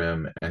to the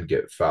rim and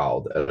get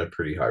fouled at a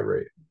pretty high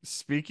rate.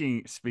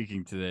 Speaking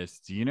to this,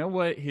 do you know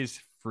what his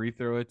free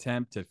throw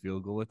attempt to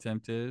field goal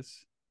attempt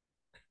is?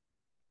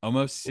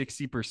 Almost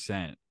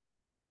 60%.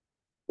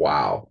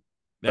 Wow.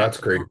 That That's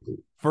crazy.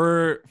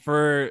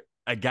 for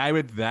a guy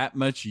with that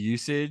much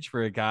usage,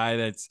 for a guy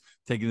that's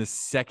taking the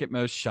second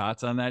most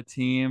shots on that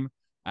team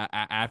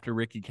after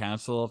Ricky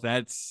Council,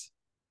 that's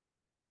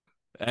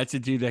a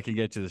dude that can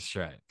get to the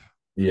stripe.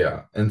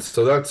 Yeah. And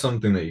so that's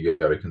something that you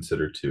got to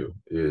consider too,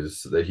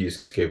 is that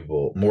he's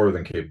capable, more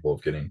than capable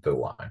of getting to the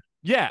line.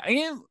 Yeah,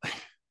 and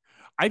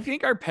I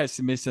think our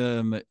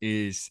pessimism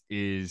is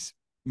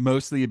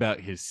mostly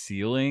about his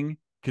ceiling,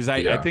 because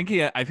Yeah. I think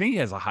he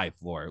has a high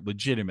floor,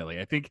 legitimately.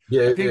 Yeah. I Yeah. think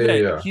Yeah.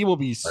 that Yeah. he will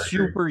be I agree.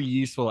 super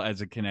useful as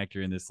a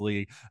connector in this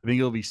league. I think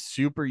he'll be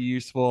super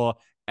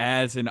useful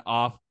as an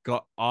off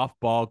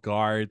ball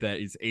guard that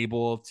is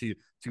able to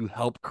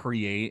help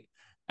create.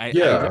 I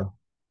Yeah.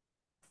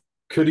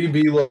 Could he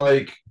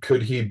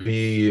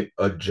be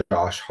a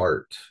Josh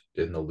Hart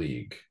in the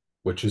league,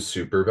 which is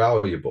super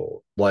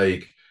valuable?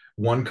 Like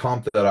one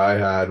comp that I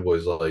had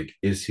was like,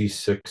 is he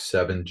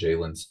 6'7"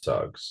 Jalen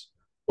Suggs?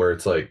 Where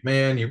it's like,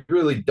 man, you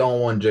really don't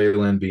want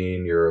Jalen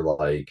being your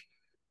like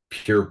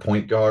pure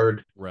point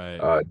guard,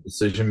 right.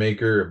 decision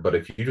maker. But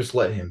if you just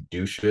let him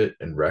do shit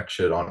and wreck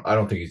shit on, I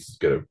don't think he's as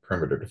good a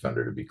perimeter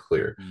defender to be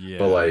clear. But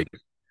Yeah. like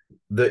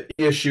the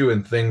issue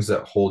and things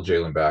that hold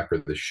Jalen back are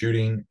the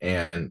shooting,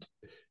 and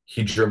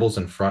he dribbles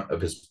in front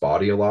of his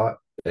body a lot,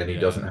 and he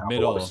Yeah. doesn't have a lot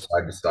of Middle.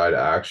 side to side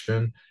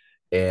action.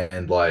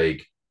 And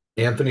like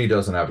Anthony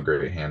doesn't have a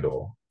great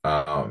handle.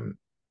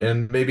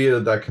 And maybe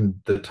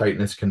the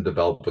tightness can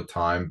develop with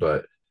time,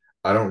 but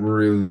I don't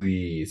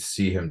really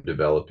see him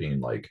developing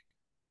like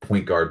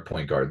point guard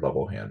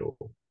level handle.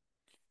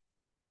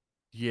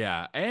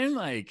 Yeah. And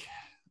like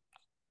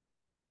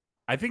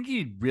I think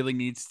he really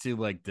needs to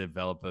like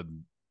develop a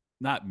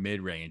not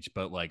mid range,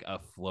 but like a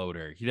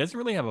floater. He doesn't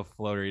really have a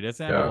floater. He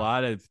doesn't have a Yeah.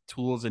 lot of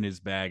tools in his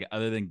bag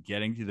other than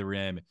getting to the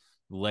rim,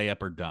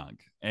 layup or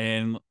dunk.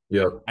 And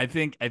Yep. I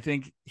think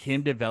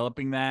him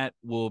developing that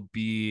will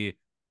be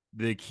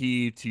the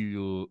key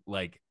to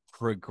like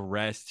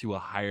progress to a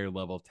higher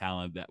level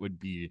talent that would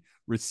be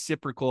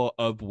reciprocal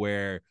of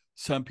where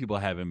some people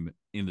have him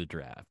in the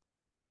draft.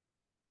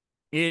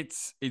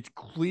 It's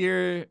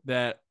clear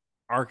that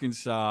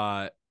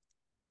Arkansas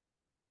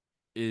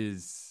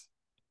is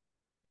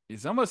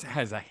almost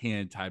has a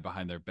hand tied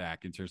behind their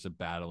back in terms of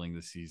battling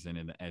the season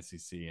in the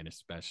SEC, and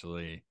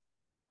especially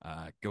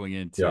going Yeah.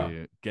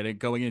 into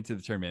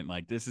the tournament.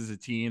 Like, this is a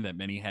team that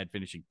many had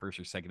finishing first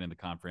or second in the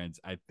conference.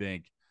 I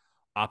think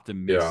Yeah.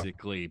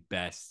 optimistically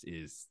best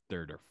is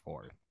third or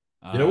fourth.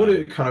 You know what Um,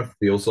 it kind of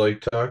feels like,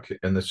 Tuck?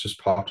 And this just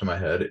popped in my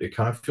head. It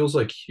kind of feels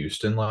like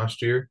Houston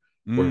last year,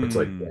 where it's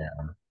like, mm,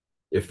 damn,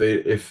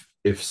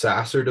 if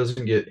Sasser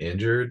doesn't get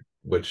injured,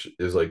 which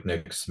is like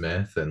Nick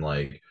Smith, and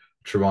like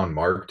Trevon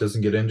Mark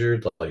doesn't get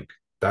injured, like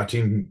that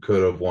team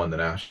could have won the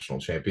national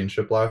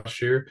championship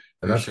last year.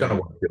 And for that's kind of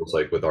sure. what it feels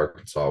like with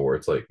Arkansas, where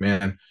it's like,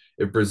 man,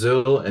 if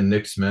Brazil and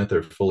Nick Smith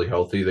are fully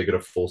healthy, they get a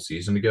full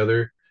season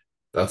together.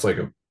 That's like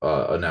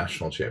a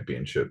national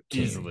championship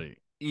team.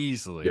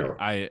 Easily. Yeah.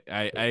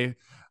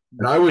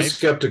 And I was I,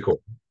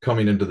 skeptical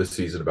coming into the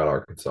season about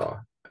Arkansas,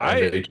 and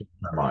I, they changed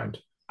my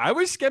mind. I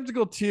was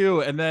skeptical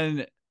too, and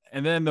then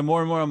the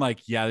more and more I'm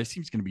like, yeah, this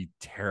team's gonna be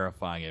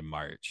terrifying in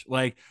March.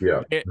 Like,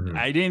 Yeah. Mhm.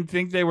 I didn't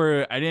think they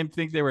were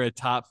a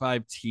top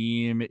five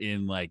team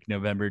in like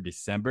November,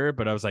 December,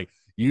 but I was like,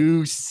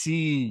 you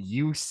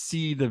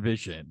see the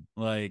vision.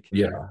 Like,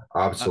 Yeah, uh,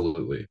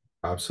 absolutely.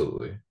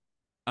 Absolutely.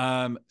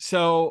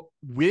 so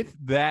with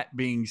that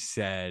being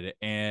said,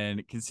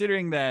 and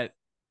considering that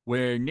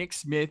where Nick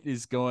Smith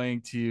is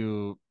going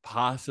to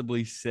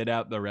possibly sit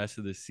out the rest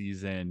of the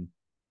season,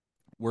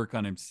 work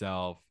on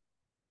himself,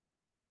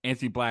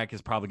 Anthony Black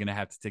is probably going to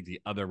have to take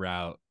the other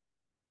route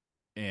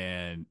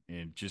and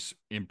just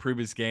improve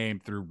his game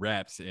through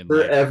reps and For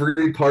like,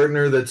 every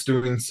partner that's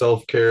doing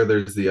self-care,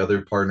 there's the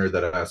other partner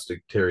that has to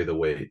carry the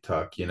weight,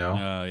 Tuck, you know?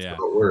 oh That's yeah,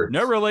 how it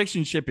no works.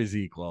 relationship is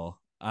equal.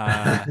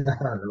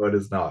 No, it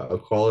is not.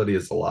 Equality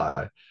is a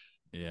lie.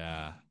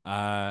 Yeah.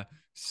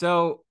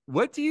 So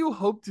what do you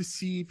hope to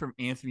see from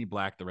Anthony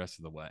Black the rest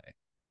of the way?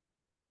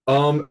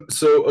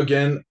 So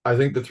again, I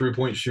think the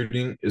three-point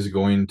shooting is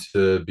going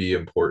to be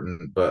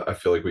important, but I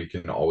feel like we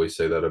can always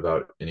say that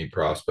about any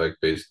prospect,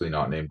 basically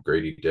not named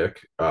Grady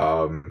Dick.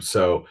 One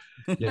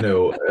thing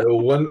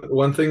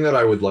that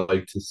I would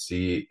like to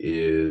see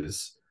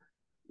is,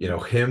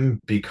 him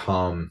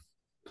become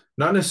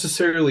not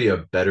necessarily a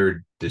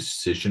better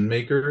decision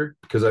maker,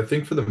 because I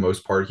think for the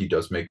most part he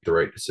does make the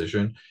right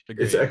decision.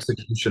 It's Agreed.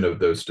 execution of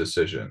those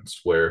decisions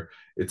where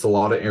it's a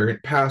lot of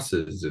errant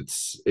passes.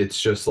 It's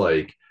just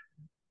like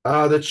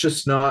that's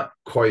just not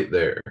quite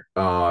there.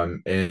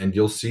 And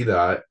you'll see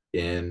that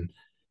in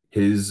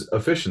his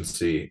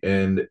efficiency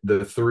in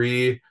the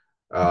three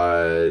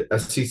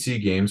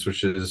SEC games,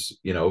 which is,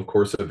 of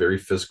course, a very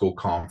physical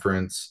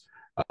conference,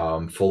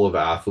 full of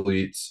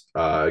athletes.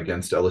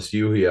 Against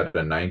LSU, he had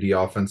a 90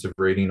 offensive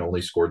rating,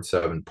 only scored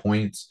 7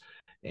 points.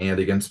 And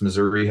against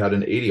Missouri, had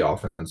an 80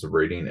 offensive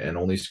rating and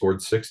only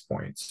scored 6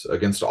 points.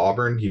 Against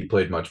Auburn, he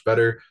played much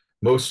better.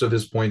 Most of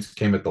his points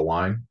came at the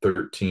line.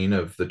 13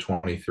 of the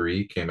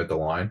 23 came at the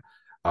line.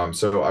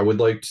 So I would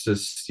like to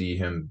see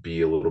him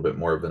be a little bit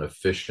more of an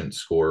efficient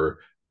scorer,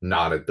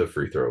 not at the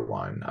free throw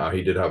line.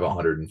 He did have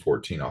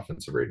 114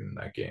 offensive rating in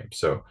that game.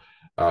 So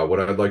what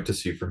I'd like to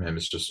see from him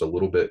is just a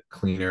little bit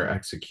cleaner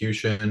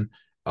execution.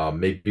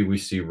 Maybe we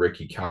see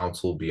Ricky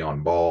Council be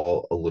on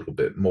ball a little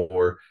bit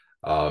more,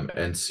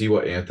 and see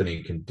what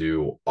Anthony can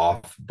do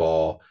off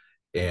ball,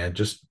 and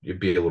just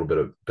be a little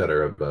bit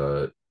better of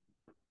a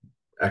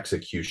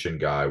execution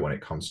guy when it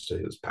comes to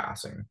his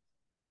passing.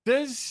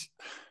 There's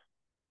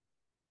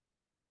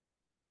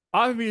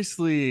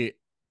obviously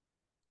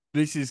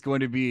this is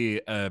going to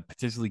be a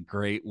potentially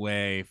great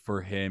way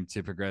for him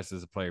to progress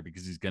as a player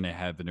because he's going to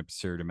have an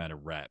absurd amount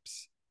of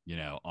reps,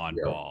 on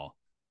Yeah, ball,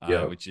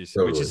 yeah, which is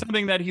totally,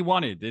 something that he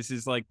wanted. This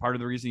is like part of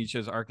the reason he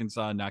chose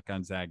Arkansas, not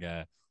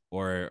Gonzaga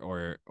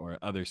or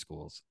other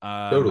schools,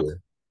 totally.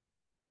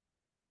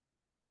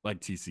 like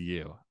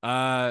TCU.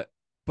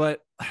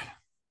 But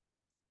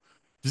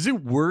does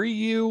it worry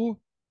you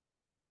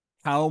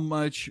how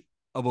much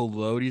of a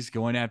load he's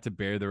going to have to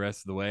bear the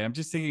rest of the way? I'm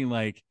just thinking,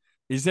 like,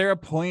 is there a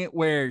point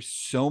where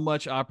so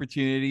much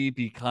opportunity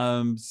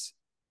becomes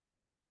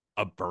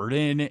a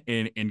burden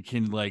and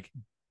can like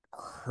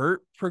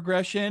hurt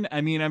progression? I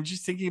mean, I'm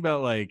just thinking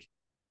about like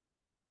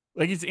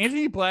is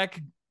Anthony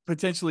Black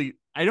potentially?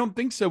 I don't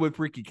think so with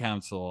Ricky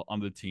Council on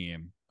the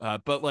team,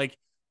 but like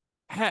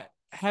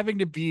having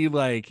to be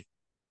like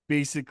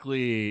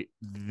basically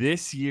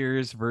this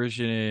year's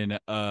version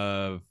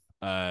of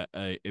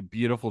a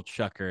beautiful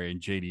chucker in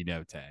JD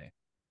Note.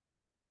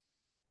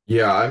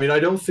 Yeah, I mean, I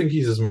don't think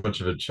he's as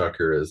much of a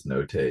chucker as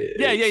Note is.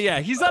 Yeah.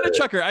 He's not a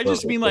chucker. I But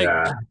just mean like,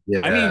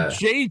 yeah, I mean yeah,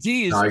 JD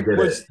no, is I get it.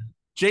 was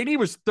JD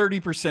was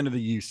 30% of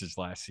the usage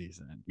last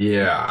season.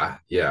 Yeah,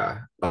 yeah.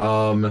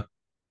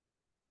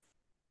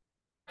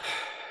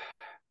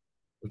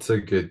 That's a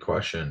good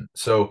question.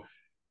 So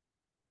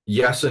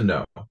yes and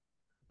no.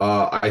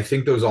 I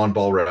think those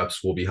on-ball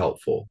reps will be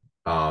helpful,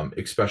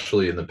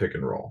 especially in the pick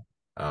and roll.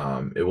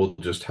 It will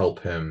just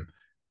help him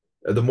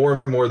The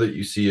more and more that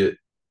you see it,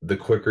 the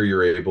quicker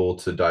you're able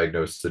to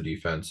diagnose the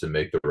defense and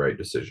make the right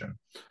decision.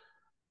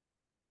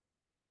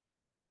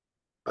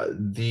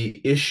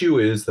 The issue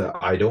is that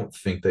I don't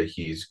think that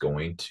he's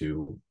going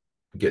to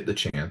get the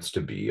chance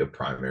to be a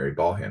primary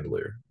ball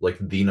handler, like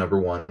the number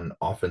one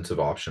offensive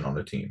option on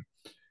the team.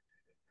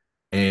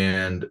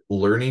 And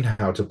learning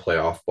how to play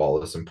off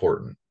ball is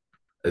important.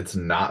 It's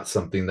not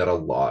something that a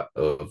lot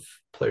of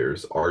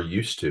players are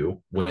used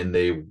to when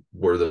they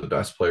were the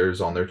best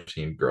players on their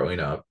team growing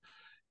up,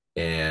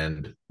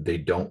 and they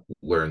don't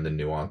learn the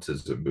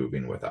nuances of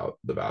moving without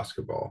the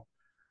basketball.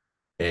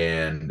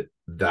 And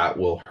that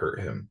will hurt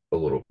him a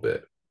little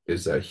bit,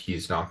 is that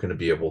he's not going to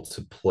be able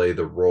to play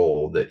the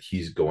role that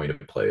he's going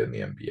to play in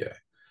the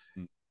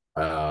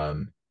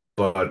NBA.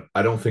 But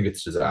I don't think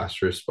it's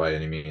disastrous by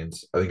any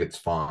means. I think it's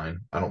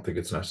fine. I don't think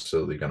it's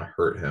necessarily going to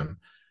hurt him.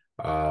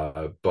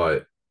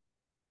 But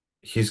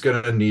he's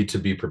going to need to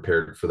be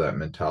prepared for that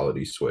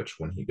mentality switch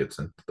when he gets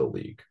into the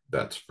league.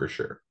 That's for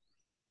sure.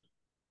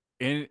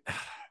 And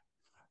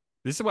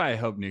this is why I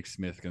hope Nick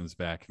Smith comes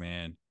back,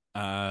 man.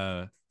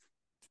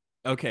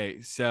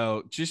 Okay,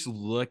 so just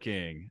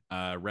looking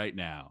right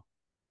now.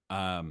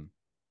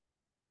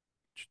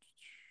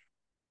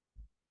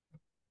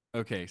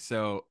 Okay,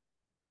 so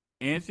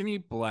Anthony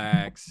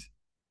Black's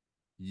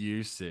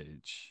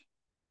usage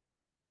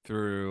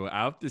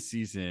throughout the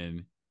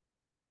season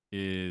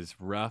is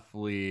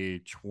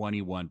roughly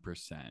 21%.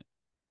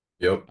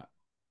 Yep.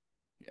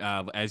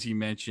 As you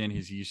mentioned,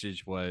 his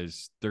usage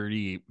was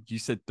 30. You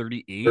said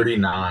 38?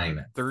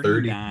 39.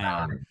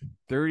 39.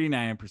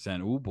 39.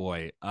 39%. Oh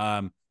boy.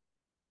 All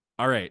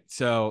right.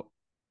 So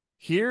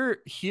here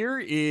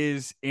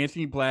is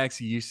Anthony Black's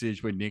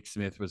usage when Nick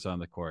Smith was on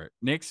the court.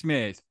 Nick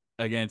Smith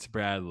against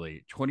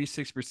Bradley,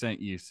 26%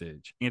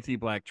 usage. Anthony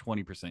Black,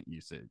 20%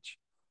 usage.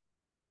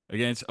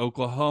 Against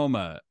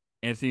Oklahoma,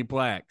 Anthony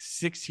Black,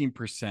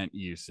 16%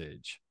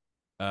 usage.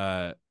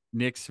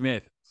 Nick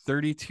Smith,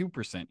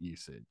 32%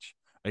 usage.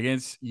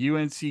 Against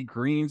UNC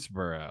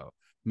Greensboro,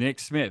 Nick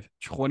Smith,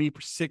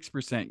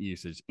 26%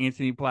 usage.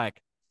 Anthony Black,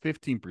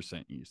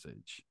 15%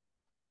 usage.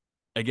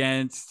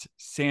 Against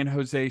San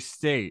Jose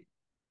State,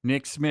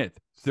 Nick Smith,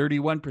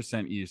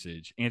 31%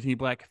 usage. Anthony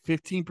Black,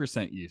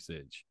 15%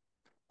 usage.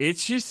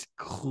 It's just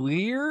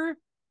clear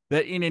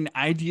that in an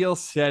ideal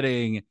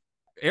setting,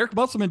 Eric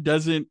Musselman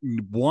doesn't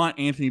want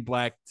Anthony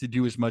Black to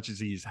do as much as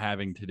he's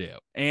having to do.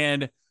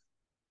 And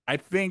I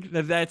think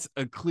that that's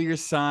a clear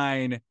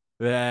sign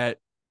that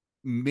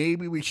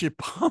maybe we should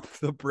pump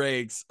the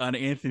brakes on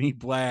Anthony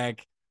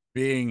Black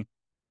being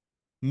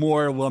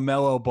more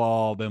LaMelo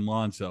Ball than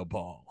Lonzo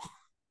Ball.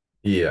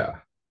 Yeah.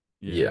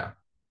 Yeah. Yeah.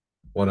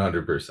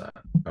 100%.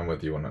 I'm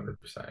with you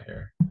 100%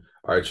 here.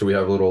 All right. Should we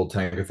have a little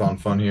tankathon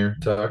fun here,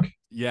 Tuck?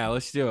 Yeah,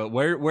 let's do it.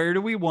 Where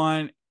do we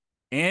want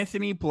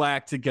Anthony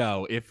Black to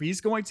go? If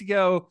he's going to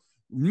go,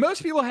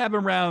 most people have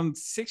him around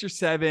 6 or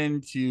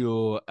 7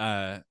 to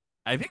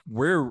I think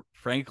we're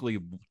frankly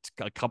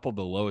a couple of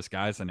the lowest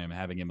guys on him,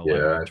 having him 11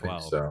 Yeah, or I think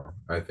 12. so.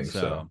 I think so.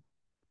 So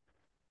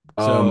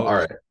so All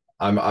right.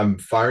 I'm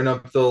firing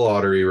up the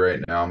lottery right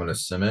now. I'm gonna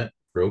sim it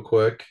real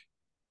quick.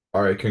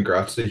 All right,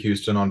 congrats to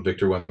Houston on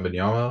Victor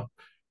Wembanyama.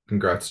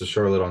 Congrats to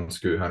Charlotte on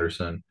Scoot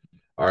Henderson.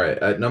 All right,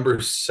 at number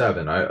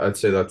 7, I'd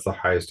say that's the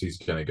highest he's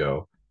gonna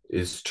go,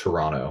 is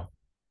Toronto.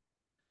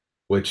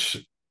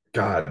 Which,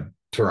 God,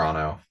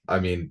 Toronto. I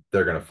mean,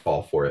 they're gonna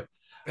fall for it.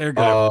 they're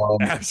gonna Um,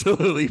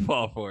 absolutely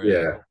fall for it.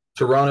 yeah.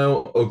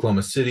 Toronto,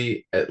 Oklahoma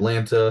City,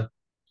 Atlanta,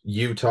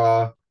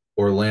 Utah,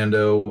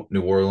 Orlando,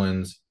 New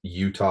Orleans,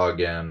 Utah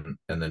again,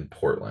 and then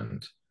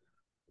Portland.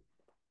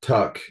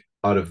 Tuck,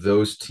 out of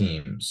those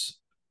teams,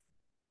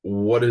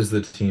 what is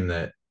the team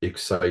that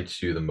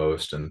excites you the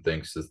most and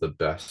thinks is the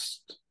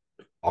best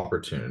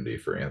opportunity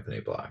for Anthony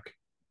Black?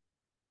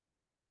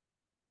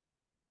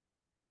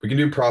 We can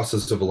do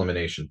process of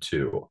elimination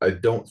too. I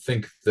don't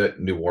think that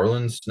New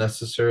Orleans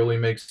necessarily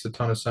makes a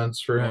ton of sense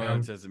for New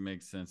Orleans him. doesn't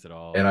make sense at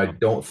all. And I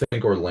don't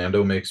think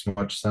Orlando makes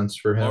much sense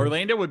for him.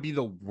 Orlando would be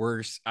the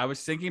worst. I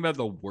was thinking about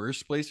the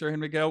worst place for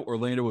him to go.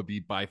 Orlando would be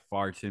by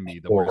far to me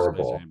the worst place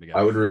for Horrible. him to go.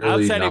 I would really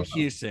Outside of not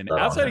Houston, bet on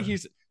outside of him.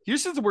 Houston,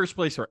 Houston's the worst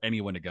place for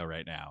anyone to go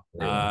right now.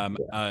 Anyone.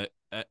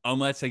 Yeah.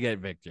 Unless they get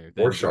Victor, Or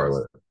then yes.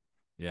 Charlotte,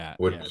 Yeah,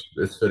 which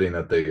yeah, is fitting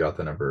that they got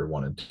the number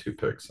 1 and 2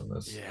 picks in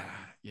this yeah,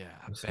 yeah.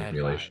 Bad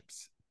simulation.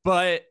 vibes.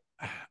 But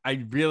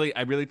I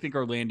really think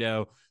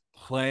Orlando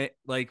play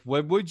like.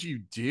 What would you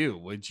do?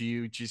 Would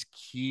you just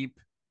keep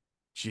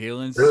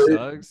Jalen Really,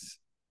 Suggs?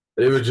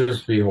 it would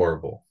just be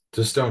horrible.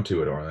 Just don't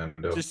do it,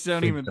 Orlando. Just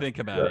don't Please even don't think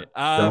do about that. it.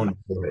 Don't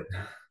do it.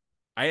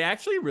 I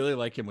actually really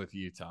like him with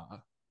Utah.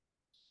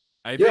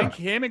 I think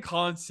Yeah. him and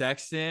Colin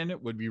Sexton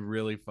would be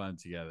really fun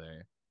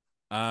together.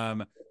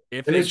 Um,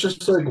 if And they it's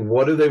just like,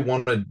 what do they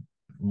want to,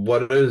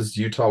 what does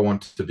Utah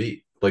want to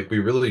be? Like, we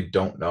really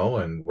don't know.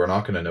 And we're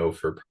not going to know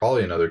for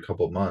probably another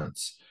couple of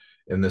months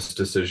in this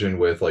decision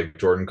with like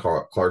Jordan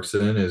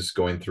Clarkson is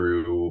going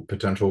through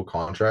potential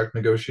contract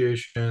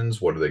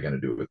negotiations. What are they going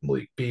to do with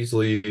Malik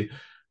Beasley?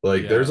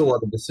 Like, there's yeah, a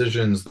lot of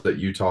decisions that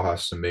Utah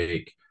has to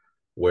make.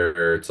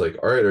 where it's like,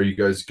 all right, are you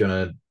guys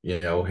gonna,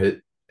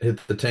 hit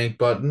the tank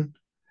button?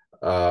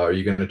 Are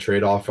you gonna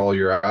trade off all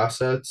your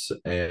assets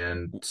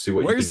and see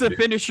what you Where's can the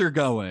do? finisher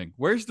going?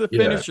 Where's the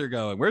Yeah, finisher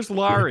going? Where's yeah.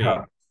 Laurie?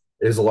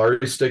 Is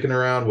Larry sticking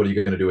around? What are you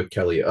going to do with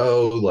Kelly?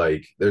 Oh,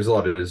 like there's a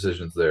lot of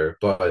decisions there,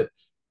 but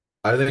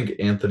I think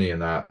Anthony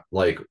and that,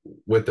 like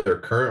with their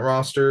current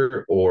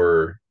roster,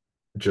 or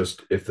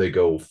just if they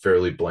go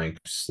fairly blank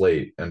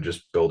slate and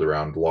just build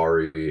around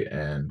Laurie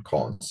and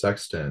Colin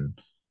Sexton,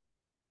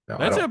 no, I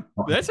That's don't a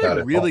mind that's a that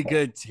at really all.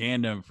 good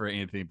tandem for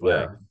Anthony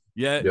Black.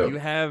 Yeah. Yeah, Yep.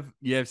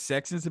 you have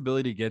Sexton's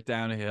ability to get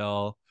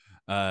downhill,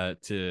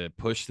 to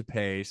push the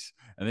pace,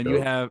 and then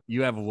Yep.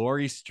 you have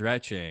Laurie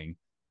stretching.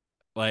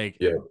 Like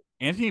Yep.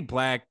 Anthony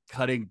Black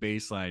cutting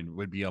baseline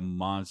would be a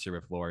monster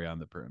with Laurie on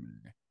the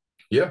perimeter.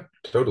 Yeah,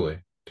 totally.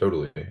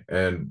 Totally.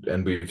 And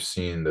we've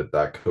seen that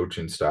that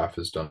coaching staff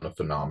has done a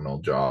phenomenal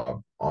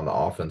job on the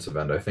offensive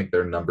end. I think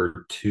they're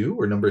number 2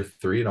 or number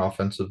 3 in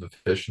offensive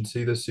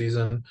efficiency this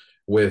season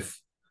with,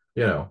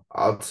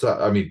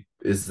 outside. I mean,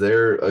 is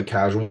there a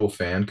casual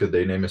fan? Could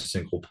they name a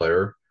single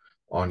player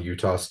on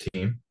Utah's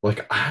team?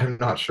 Like, I'm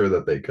not sure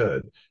that they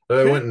could. But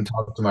I went Could and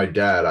talked to my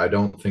dad. I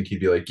don't think he'd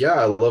be like, yeah,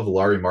 I love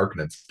Larry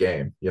Markkanen's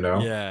game, you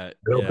know? yeah,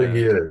 I don't think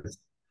yeah. he is.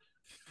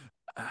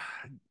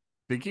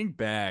 Thinking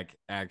back,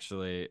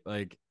 actually,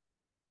 like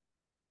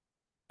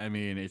I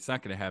mean, it's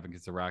not going to happen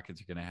because the Rockets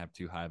are going to have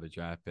too high of a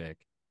draft pick.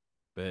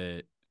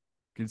 But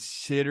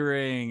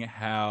considering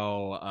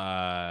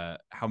how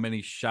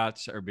many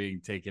shots are being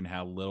taken,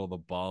 how little the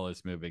ball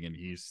is moving in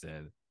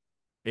Houston,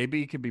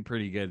 AB could be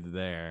pretty good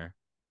there.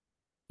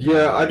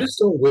 Yeah, I Uh, just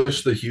don't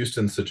wish the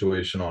Houston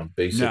situation on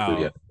basically no,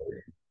 anybody.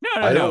 no,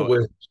 no, I don't no.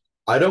 wish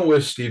I don't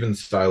wish Steven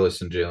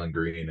Silas and Jalen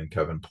Green and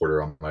Kevin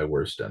Porter on my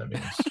worst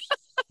enemies.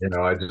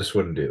 I just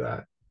wouldn't do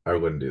that. I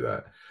wouldn't do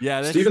that.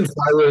 Yeah, that's Steven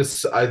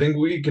Silas, I think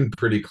we can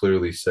pretty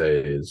clearly say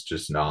is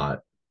just not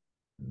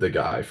the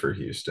guy for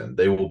Houston.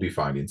 They will be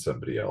finding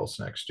somebody else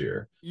next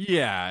year.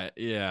 yeah,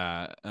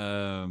 yeah.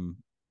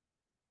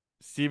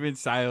 Steven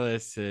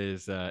Silas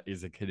is a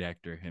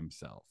connector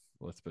himself.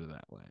 Let's put it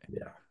that way.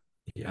 Yeah.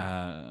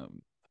 Yeah.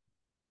 Um,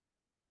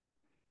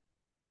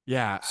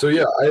 yeah, So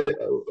yeah,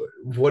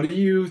 what do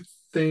you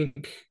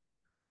think?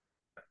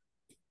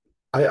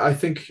 I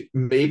think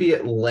maybe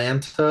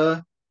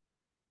Atlanta.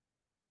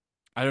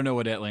 I don't know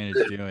what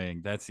Atlanta's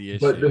doing. That's the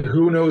But issue.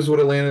 who knows what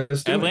Atlanta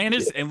is doing?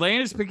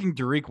 Atlanta's picking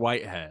Derek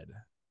Whitehead.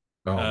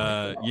 Oh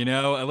my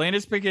God.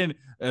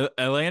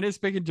 Atlanta's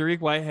picking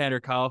Derek Whitehead or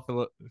Kyle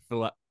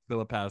Filipowski.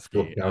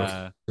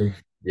 Filipowski.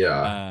 Yeah.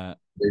 Uh,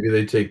 Maybe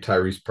they take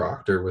Tyrese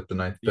Proctor with the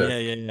ninth pick.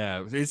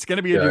 yeah. It's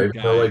gonna be a Yeah, new I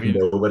feel guy. I like mean,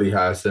 nobody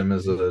has him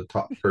as a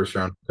top first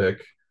round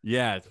pick.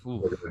 yeah.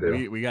 Oof, What are they gonna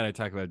do? we got to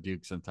talk about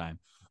Duke sometime.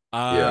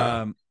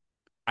 Yeah. Um,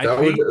 I That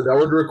would think that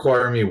would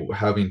require me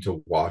having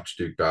to watch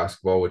Duke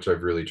basketball, which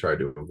I've really tried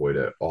to avoid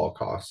at all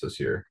costs this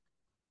year.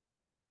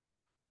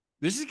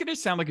 this is gonna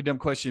sound like a dumb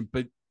question,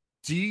 but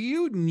do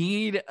you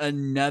need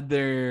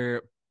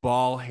another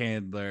ball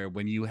handler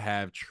when you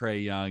have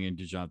Trae Young and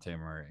DeJounte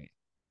Murray?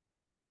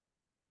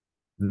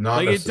 Not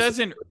Like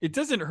necessarily. it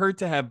doesn't hurt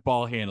to have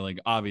ball handling,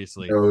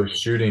 obviously. No,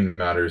 shooting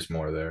matters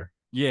more there.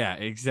 Yeah,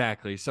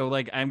 exactly. So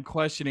like I'm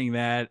questioning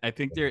that. I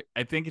think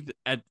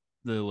at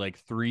the like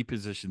 3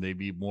 position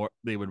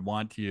they would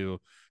want to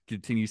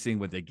continue seeing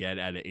what they get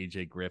out of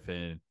AJ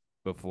Griffin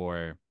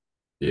before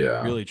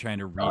Yeah. really trying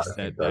to I think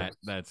reset that's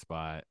that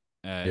spot.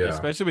 yeah.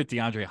 Especially with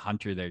DeAndre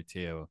Hunter there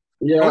too.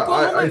 Yeah, I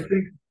Oklahoma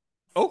think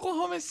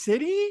Oklahoma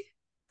City?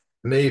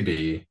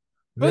 maybe.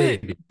 But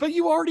Maybe.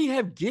 you already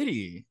have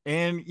Giddy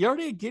and you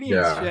already have Giddy and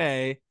Yeah.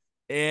 Shea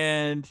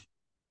and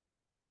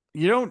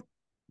you don't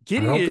I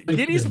don't think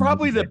Giddy's you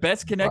probably need the it.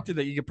 best connector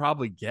that you could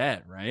probably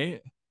get,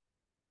 right?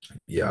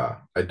 Yeah,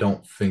 I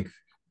don't think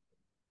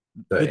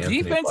The that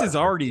Anthony defense is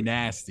Black. already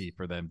nasty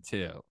for them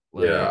too.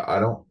 Yeah, Like,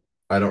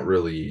 I don't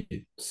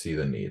really see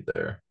the need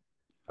there.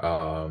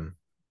 Um,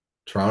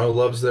 Toronto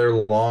loves their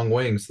long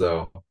wings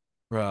though.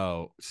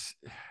 bro,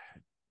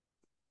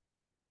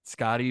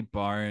 Scotty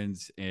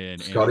Barnes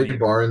Scotty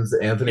Barnes,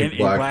 Anthony And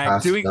Black,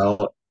 Black doing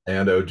Pascal,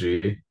 and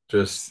OG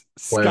just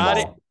play them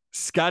Scotty all.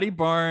 Scotty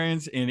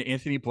Barnes and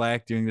Anthony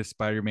Black doing the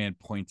Spider-Man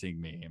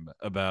pointing meme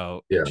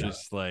about Yeah,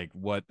 just like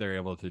what they're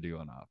able to do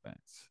on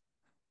offense.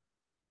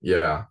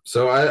 yeah.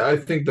 So I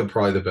think that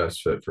probably the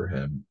best fit for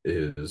him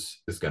is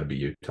going to be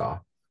Utah.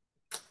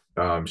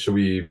 Should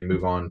we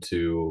move on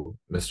to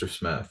Mr.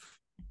 Smith?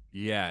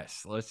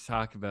 Yes, let's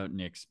talk about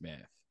Nick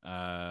Smith.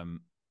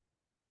 Um,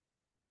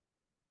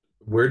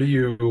 Where do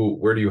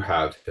you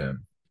have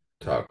him,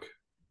 Tuck,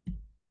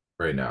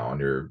 right now on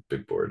your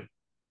big board?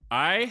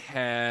 I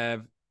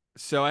have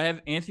I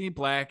have Anthony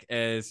Black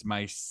as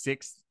my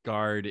 6th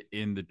guard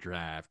in the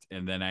draft,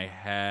 and then I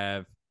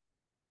have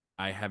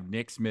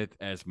Nick Smith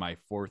as my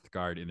 4th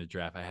guard in the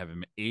draft. I have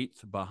him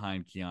 8th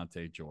behind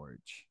Keontae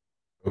George.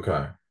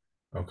 Okay.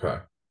 Okay.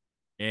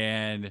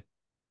 And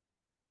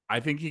I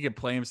think he could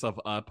play himself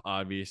up,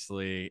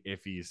 obviously,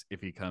 if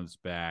he comes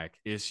back.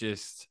 It's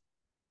just,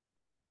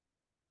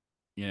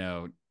 you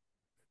know,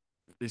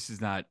 this is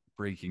not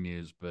breaking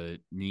news, but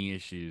knee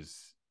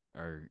issues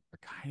are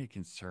kind of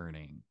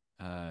concerning.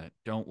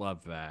 Don't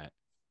love that.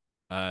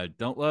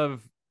 Don't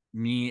love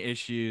me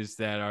issues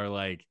that are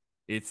like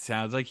it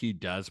sounds like he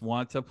does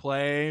want to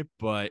play,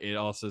 but it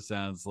also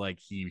sounds like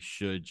he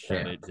should shut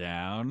Can't. it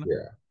down.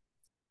 Yeah.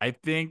 I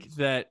think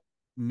that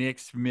Nick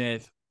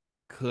Smith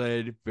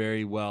could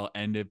very well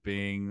end up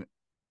being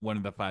one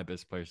of the five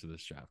best players of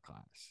this draft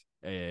class.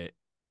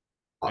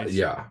 It's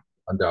Yeah,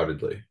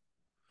 undoubtedly.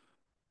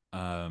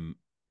 um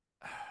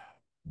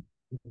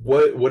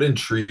What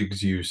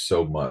intrigues you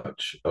so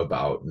much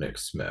about Nick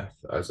Smith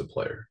as a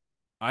player?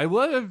 I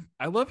love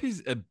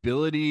his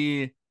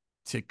ability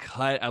to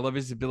cut. I love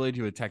his ability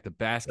to attack the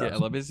basket. I Yes.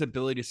 love his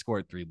ability to score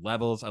at three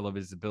levels. I love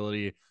his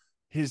ability.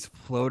 His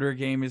floater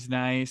game is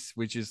nice,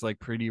 which is like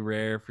pretty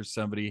rare for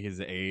somebody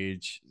his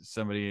age.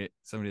 Somebody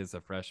that's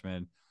a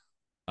freshman.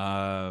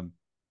 Um,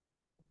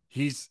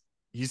 he's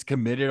he's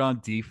committed on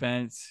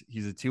defense.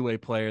 He's a two-way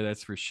player,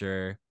 that's for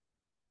sure.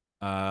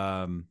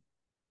 Um,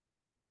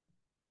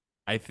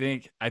 I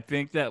think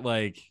that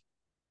like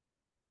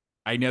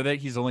I know that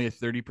he's only a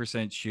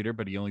 30% shooter,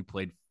 but he only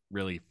played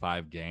really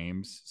 5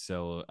 games.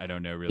 So I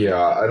don't know really Yeah,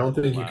 like I a don't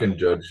whole think you lot. can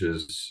judge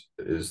his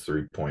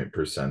 3-point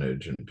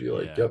percentage and be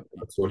like, Yeah. yep,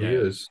 that's what he Yeah.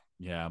 is.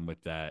 Yeah, I'm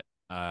with that.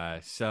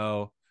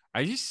 So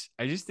I just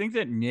think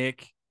that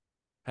Nick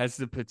has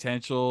the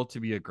potential to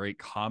be a great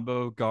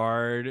combo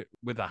guard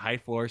with a high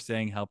floor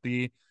staying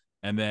healthy,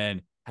 and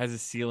then has a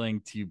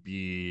ceiling to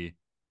be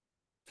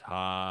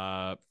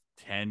top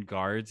 10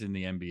 guards in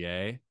the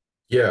NBA.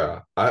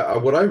 Yeah,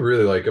 what I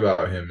really like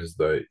about him is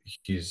that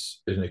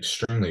he's an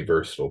extremely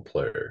versatile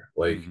player.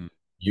 Like Mm-hmm.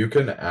 you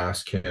can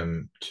ask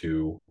him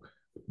to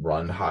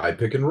run high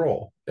pick and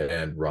roll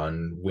and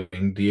run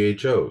wing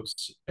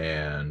DHOs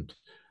and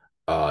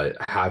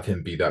have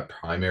him be that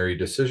primary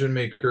decision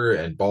maker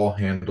and ball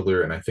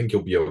handler, and I think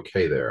he'll be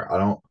okay there. I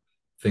don't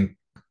think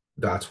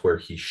that's where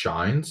he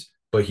shines,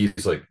 but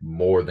he's like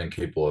more than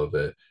capable of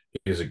it.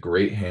 He has a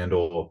great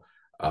handle.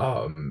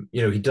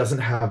 He doesn't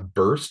have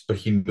burst, but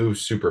he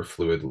moves super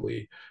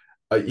fluidly.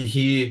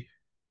 He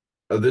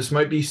This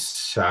might be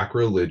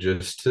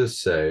sacrilegious to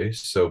say,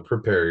 so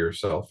prepare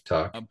yourself,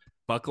 Tuck. Uh,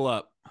 Buckle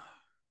up.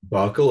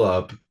 Buckle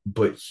up,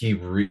 but he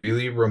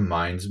really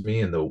reminds me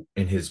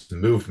in his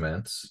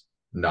movements,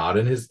 not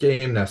in his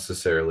game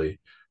necessarily,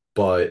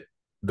 but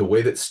the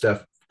way that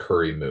Steph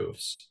Curry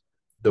moves,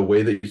 the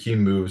way that he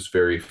moves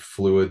very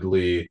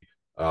fluidly,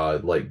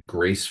 like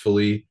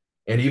gracefully,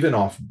 and even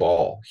off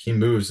ball. He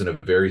moves in a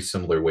very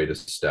similar way to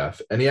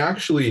Steph, and he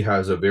actually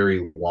has a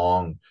very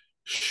long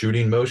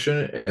shooting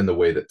motion in the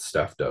way that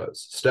Steph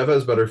does. Steph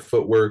has better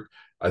footwork.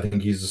 I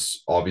think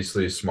he's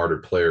obviously a smarter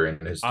player,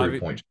 and his Obvi-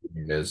 3-point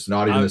shooting is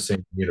not even uh, the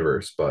same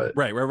universe. But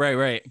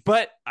right.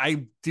 But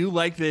I do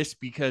like this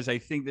because I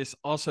think this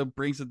also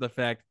brings up the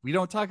fact we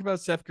don't talk about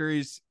Steph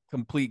Curry's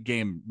complete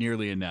game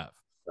nearly enough.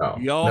 no,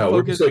 We all no,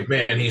 we're just focus,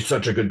 like, man, he's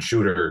such a good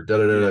shooter. Da,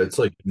 da, da, yeah. da. It's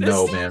like, This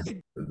no, man.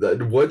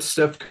 thing, What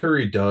Steph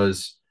Curry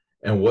does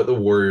and what the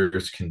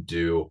Warriors can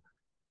do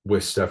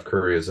with Steph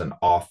Curry as an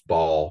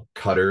off-ball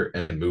cutter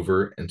and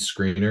mover and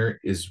screener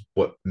is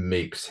what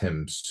makes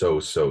him so,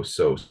 so,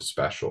 so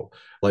special.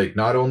 Like,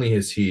 not only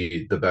is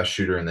he the best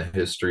shooter in the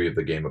history of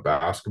the game of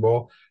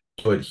basketball,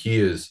 but he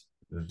is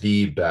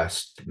the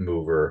best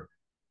mover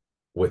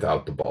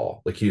without the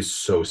ball. Like, he's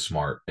so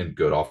smart and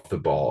good off the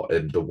ball,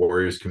 and the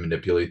Warriors can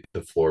manipulate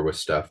the floor with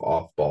Steph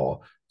off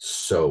ball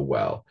so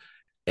well.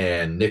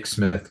 And Nick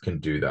Smith can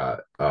do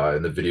that.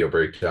 In the video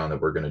breakdown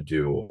that we're going to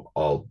do,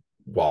 I'll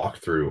walk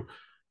through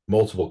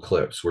multiple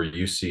clips where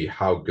you see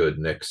how good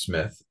Nick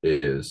Smith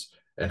is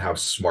and how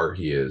smart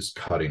he is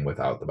cutting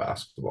without the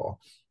basketball.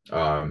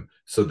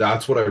 So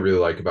that's what I really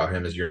like about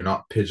him is you're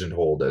not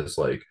pigeonholed as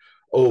like,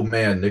 oh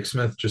man, Nick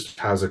Smith just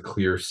has a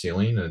clear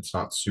ceiling and it's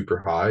not super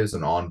high as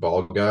an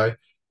on-ball guy.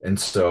 And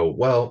so,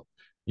 well,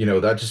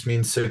 that just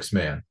means six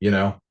man,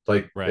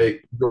 like, right, hey,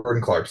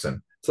 Jordan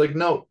Clarkson. It's like,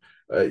 no,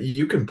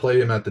 you can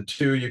play him at the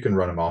two. You can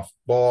run him off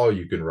ball.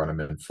 You can run him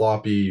in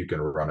floppy. You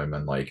can run him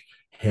in like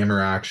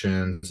hammer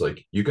actions.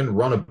 Like you can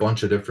run a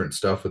bunch of different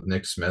stuff with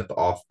Nick Smith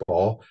off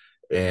ball,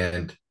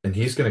 and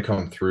he's going to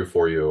come through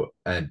for you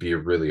and be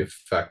really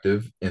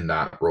effective in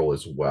that role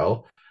as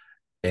well,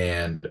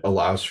 and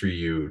allows for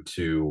you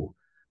to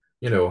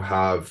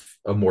have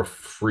a more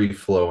free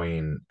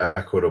flowing,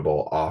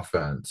 equitable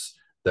offense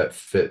that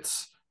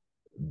fits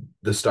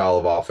the style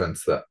of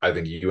offense that I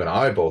think you and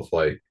I both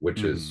like, which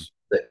mm-hmm. is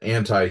the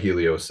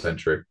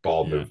anti-heliocentric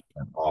ball Yeah,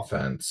 movement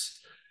offense.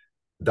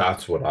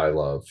 That's what I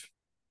love.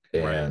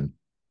 right. And,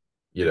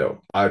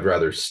 I'd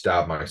rather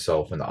stab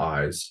myself in the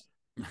eyes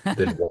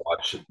than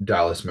watch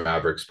Dallas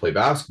Mavericks play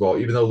basketball.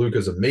 Even though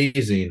Luka's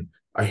amazing,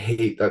 I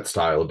hate that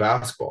style of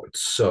basketball.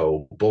 It's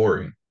so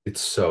boring.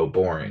 It's so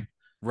boring.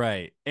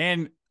 Right.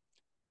 And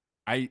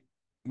I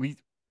we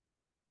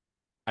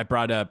I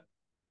brought up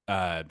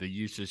the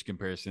usage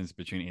comparisons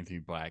between Anthony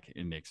Black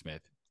and Nick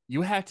Smith.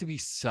 You have to be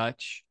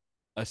such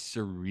a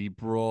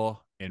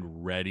cerebral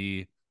and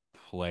ready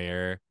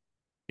player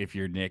if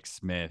you're Nick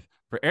Smith.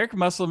 For Eric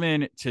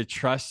Musselman to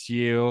trust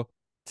you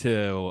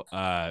to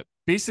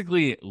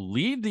basically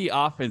lead the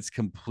offense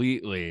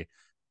completely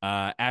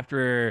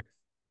after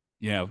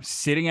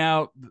sitting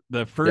out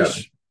the Yeah,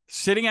 first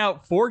sitting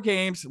out 4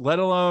 games, let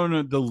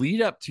alone the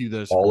lead up to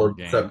those all four of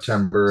games,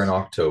 September and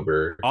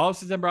October. all of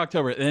September,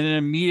 October, and then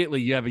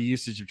immediately you have a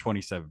usage of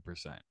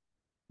 27%.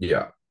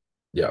 Yeah,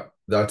 yeah,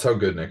 that's how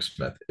good Nick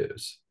Smith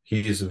is.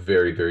 He's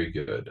very, very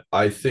good.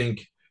 I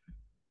think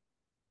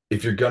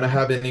if you're going to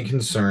have any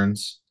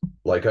concerns,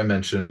 like I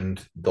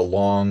mentioned, the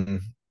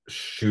long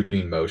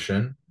shooting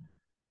motion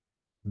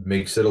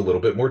makes it a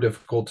little bit more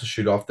difficult to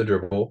shoot off the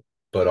dribble.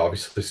 But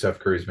obviously, Steph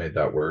Curry's made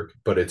that work.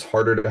 But it's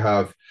harder to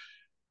have.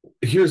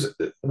 Here's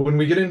when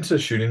we get into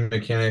shooting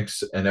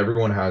mechanics, and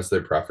everyone has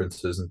their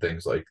preferences and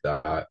things like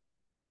that.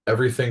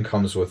 Everything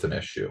comes with an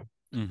issue.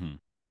 Mm-hmm.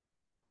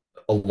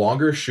 A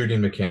longer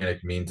shooting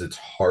mechanic means it's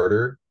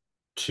harder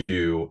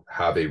to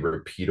have a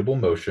repeatable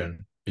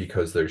motion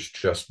because there's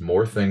just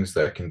more things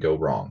that can go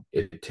wrong.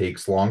 It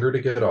takes longer to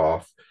get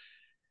off,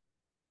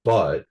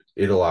 but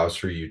it allows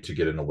for you to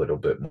get in a little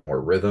bit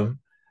more rhythm,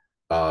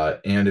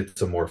 and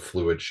it's a more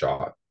fluid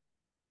shot.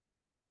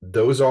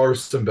 Those are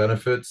some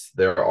benefits.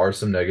 There are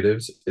some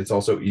negatives. It's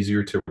also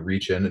easier to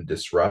reach in and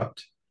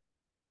disrupt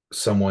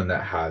someone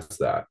that has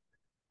that.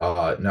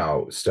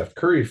 Now, Steph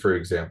Curry, for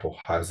example,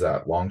 has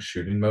that long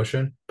shooting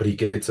motion, but he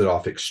gets it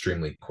off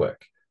extremely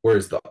quick.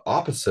 Whereas the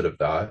opposite of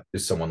that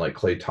is someone like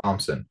Klay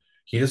Thompson.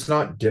 He does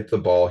not dip the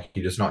ball.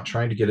 He does not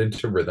trying to get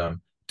into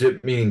rhythm.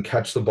 Dip meaning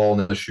catch the ball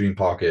in the shooting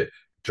pocket,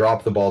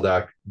 drop the ball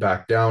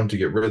back down to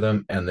get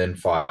rhythm, and then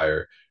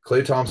fire.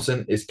 Klay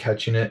Thompson is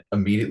catching it,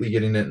 immediately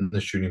getting it in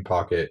the shooting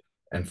pocket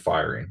and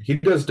firing. He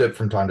does dip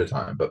from time to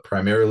time, but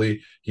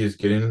primarily he is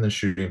getting in the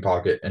shooting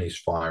pocket and he's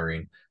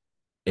firing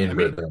I in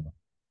mean, rhythm.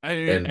 I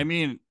And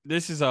mean,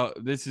 this is a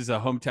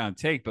hometown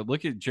take, but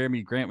look at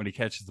Jeremy Grant when he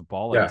catches the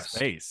ball in his yes,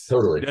 face. He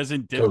totally,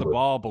 doesn't dip the totally.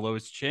 ball below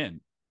his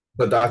chin.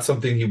 But that's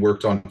something he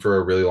worked on for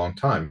a really long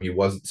time. He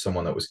wasn't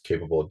someone that was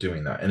capable of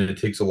doing that. And it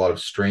takes a lot of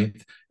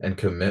strength and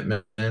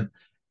commitment.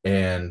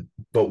 And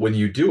but when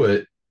you do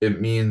it,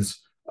 it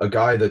means a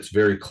guy that's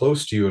very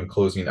close to you and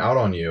closing out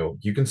on you,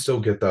 you can still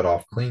get that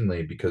off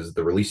cleanly because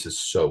the release is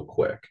so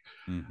quick.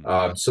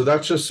 Mm-hmm. So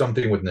that's just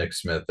something with Nick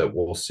Smith that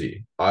we'll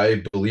see.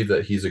 I believe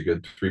that he's a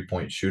good 3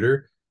 point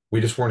shooter. We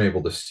just weren't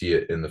able to see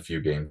it in the few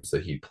games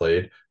that he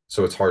played.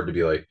 So it's hard to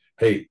be like,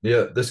 hey,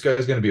 yeah, this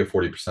guy's going to be a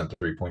 40%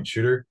 3 point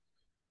shooter.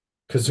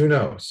 Because who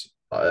knows?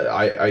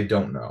 I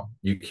don't know.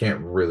 You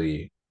can't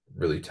really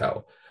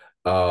tell.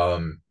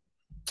 Um,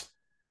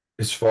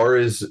 as far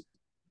as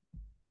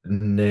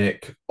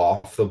Nick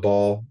off the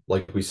ball,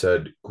 like we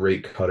said,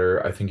 great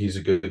cutter. I think he's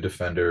a good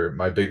defender.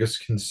 My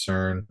biggest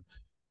concern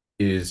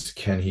is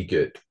can he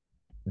get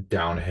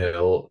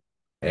downhill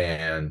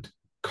and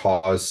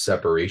cause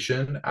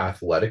separation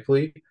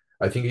athletically?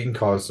 I think he can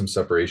cause some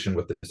separation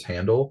with his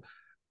handle,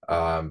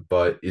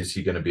 but is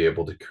he going to be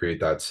able to create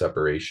that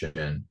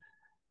separation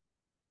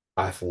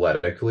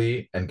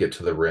athletically and get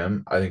to the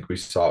rim? I think we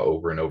saw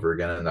over and over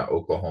again in that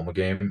Oklahoma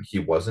game, he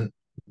wasn't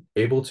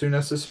able to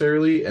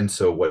necessarily. And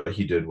so what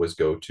he did was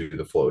go to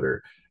the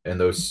floater. And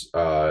those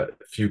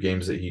few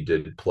games that he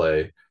did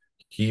play,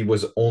 he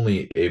was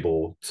only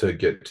able to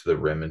get to the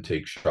rim and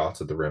take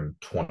shots at the rim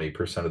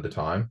 20% of the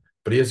time.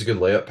 But he has a good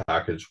layup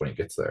package when he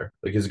gets there.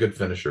 Like he's a good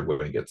finisher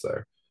when he gets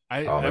there.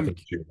 I, I I'm think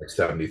he's shooting like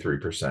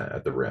 73%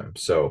 at the rim.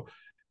 So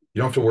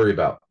you don't have to worry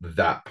about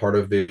that part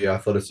of the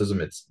athleticism.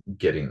 It's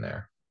getting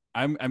there.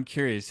 I'm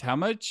curious how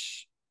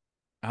much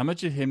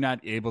of him not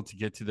able to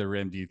get to the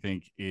rim do you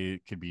think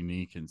it could be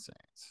knee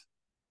concerns?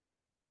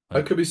 It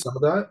Like, could be some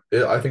of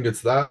that. I think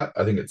it's that.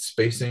 I think it's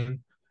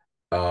spacing.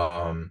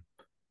 Um,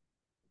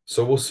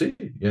 so we'll see.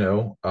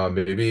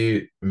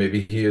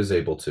 Maybe he is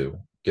able to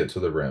get to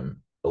the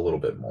rim a little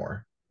bit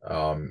more.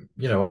 And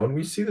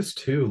we see this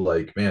too.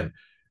 Like, man,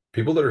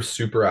 people that are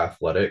super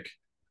athletic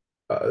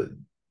uh,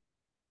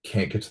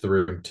 can't get to the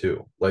rim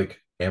too. Like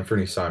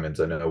Anthony Simons.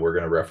 I know we're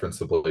going to reference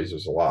the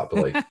Blazers a lot, but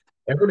like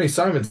Anthony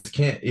Simons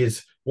can't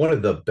is one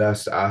of the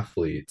best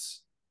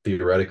athletes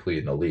theoretically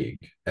in the league,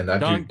 and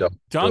that dude dunk doesn't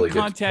dunk really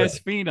get to the rim.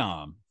 contest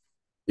phenom.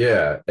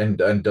 Yeah, and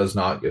does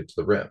not get to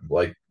the rim.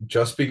 Like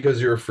just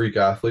because you're a freak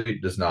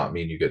athlete does not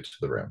mean you get to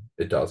the rim.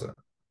 It doesn't.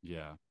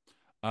 Yeah.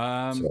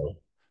 Um, So,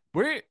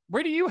 where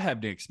do you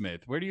have Nick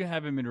Smith? Where do you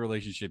have him in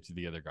relationship to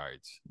the other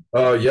guards?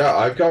 yeah,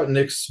 I've got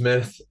Nick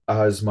Smith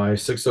as my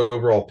sixth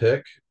overall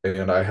pick,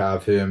 and I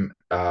have him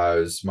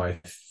as my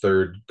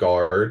third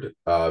guard,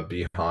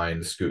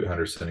 behind Scoot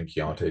Henderson and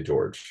Keontae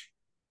George.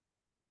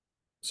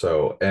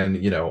 So, and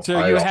So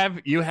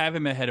you have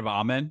him ahead of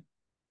Amen.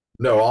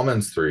 no,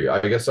 Almond's three. I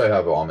guess I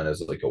have Almond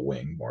as like a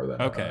wing more than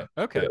Okay, a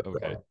okay, pivot okay,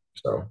 guard.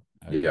 So,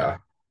 okay, yeah,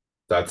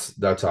 that's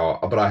how.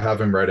 But I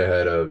have him right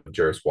ahead of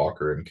Jarris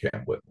Walker and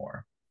Cam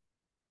Whitmore.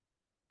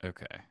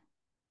 okay.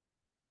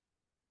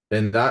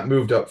 And that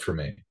moved up for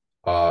me.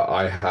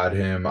 I had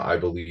him, I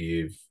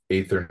believe,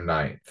 eighth or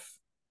ninth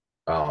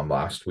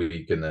last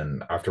week, and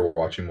then after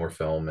watching more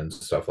film and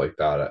stuff like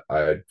that,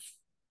 I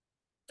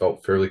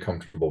felt fairly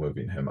comfortable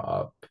moving him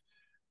up.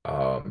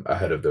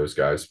 ahead of those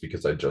guys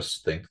because I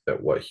just think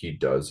that what he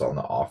does on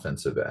the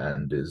offensive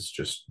end is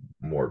just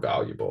more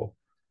valuable.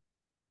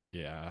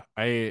 Yeah.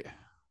 I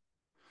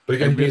But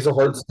again, re- he's a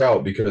hard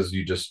scout because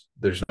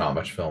there's not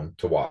much film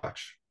to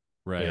watch,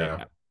 you right.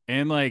 know?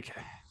 And like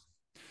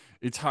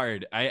it's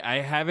hard. I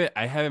have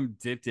him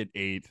dipped at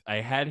eighth. I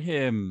had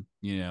him,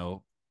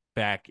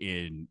 back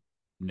in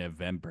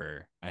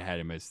November. I had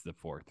him as the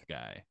fourth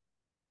guy.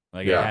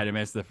 Like I Yeah. had him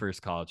as the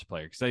first college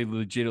player because I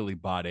legitimately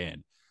bought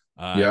in.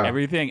 Yeah.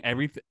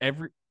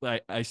 Every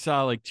like I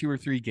saw like two or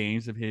three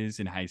games of his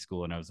in high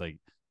school, and I was like,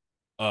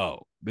 oh,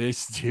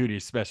 this dude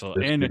is special.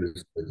 This And dude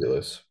is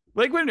ridiculous.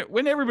 like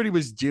when everybody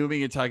was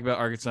dooming and talking about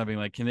Arkansas being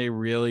like, can they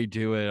really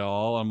do it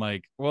all? I'm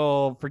like,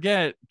 well,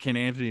 forget can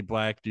Anthony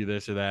Black do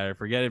this or that, or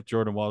forget if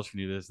Jordan Walsh can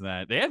do this and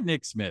that. They have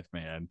Nick Smith,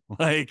 man.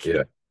 Like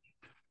Yeah.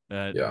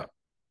 that. Yeah.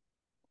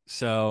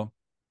 So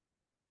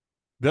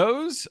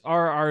those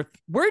are our.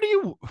 Where do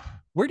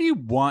you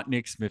want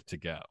Nick Smith to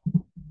go?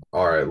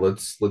 All right,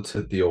 let's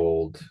hit the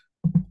old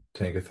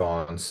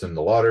Tankathon sim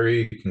the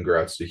lottery.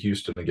 Congrats to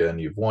Houston again.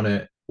 You've won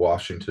it.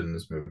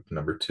 Washington's moved to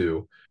number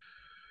two.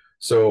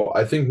 So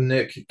I think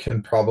Nick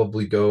can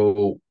probably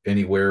go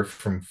anywhere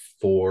from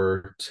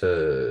four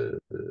to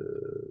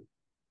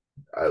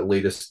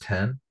latest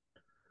 10.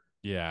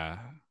 Yeah,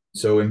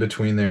 So in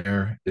between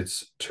there,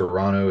 it's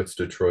Toronto, it's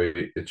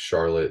Detroit, it's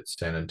Charlotte,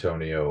 San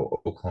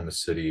Antonio, Oklahoma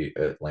City,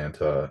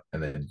 Atlanta,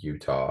 and then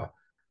Utah.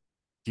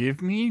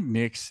 give me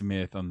Nick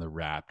Smith on the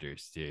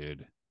Raptors,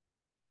 dude.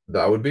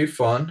 That would be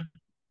fun.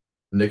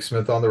 Nick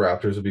Smith on the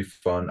Raptors would be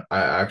fun. I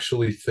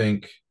actually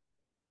think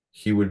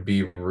he would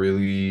be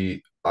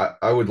really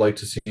I would like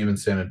to see him in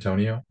San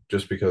Antonio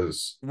just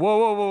because Whoa,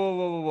 whoa, whoa, whoa,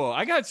 whoa, whoa, whoa!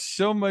 I got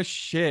so much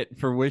shit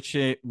for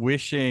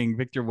wishing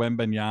Victor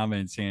Wembanyama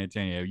in San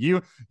Antonio.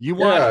 You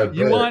want yeah,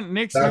 you but want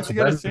Nick Smith that's to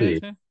go to San Wemby.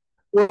 Antonio?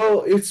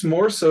 Well, it's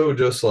more so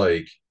just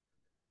like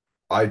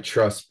I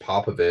trust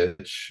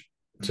Popovich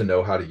to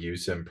know how to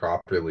use him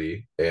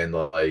properly and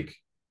like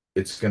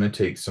it's gonna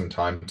take some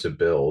time to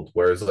build.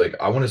 Whereas like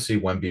I want to see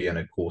Wemby in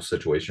a cool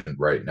situation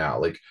right now.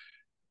 Like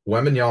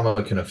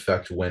Wembanyama can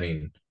affect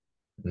winning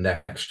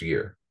next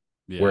year.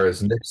 Yeah.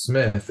 Whereas Nick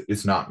Smith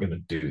is not going to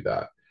do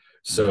that.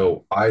 No.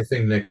 So I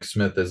think Nick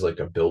Smith is like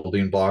a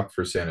building block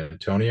for San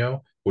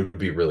Antonio would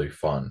be really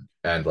fun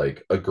and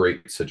like a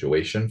great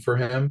situation for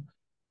him.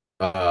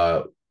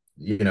 Uh,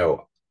 you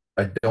know,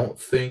 I don't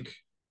think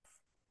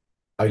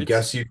I It's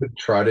guess you could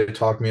try to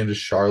talk me into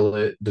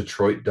Charlotte.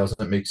 Detroit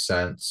doesn't make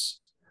sense.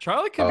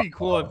 Charlotte could Uh, be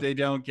cool if they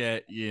don't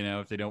get,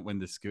 if they don't win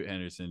the Scoot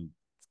Henderson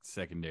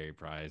secondary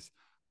prize.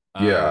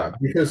 yeah, Um,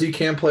 because he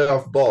can play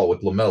off ball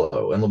with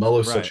LaMelo, and LaMelo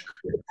is right. such a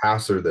great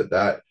passer that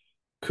That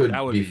could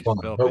would be be fun.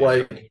 But filthy.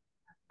 like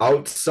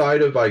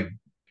outside of like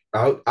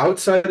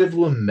outside of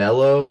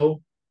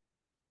LaMelo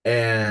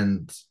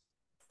and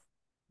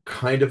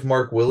kind of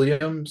Mark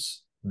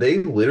Williams, they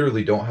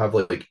literally don't have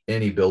like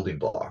any building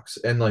blocks.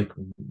 And like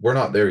we're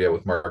not there yet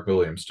with Mark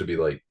Williams to be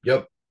like,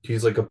 yep,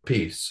 he's like a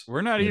piece.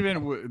 We're not You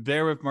even know?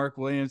 there with Mark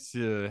Williams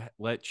to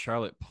let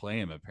Charlotte play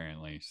him,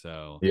 apparently.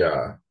 So,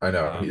 Yeah, I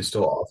know. He's um,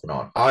 still off and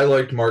on. I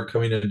liked Mark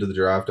coming into the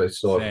draft. I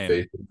still have same.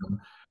 faith in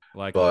him,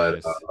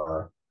 but Likewise.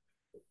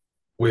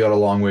 we got a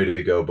long way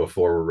to go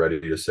before we're ready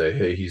to say,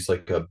 hey, he's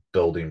like a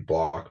building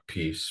block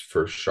piece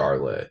for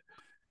Charlotte.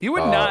 He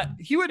would not, Um,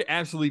 he would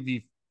absolutely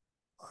be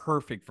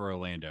perfect for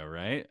Orlando,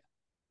 right?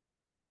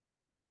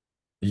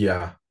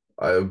 yeah,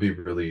 it'd be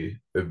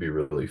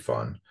really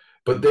fun.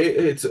 But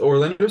it's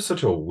Orlando's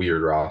such a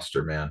weird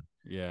roster, man.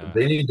 Yeah.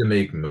 They need to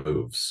make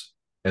moves,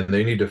 and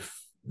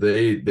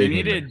They they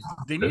need need to make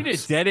to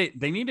moves.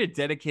 they need to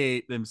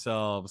dedicate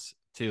themselves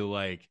to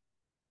like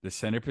the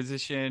center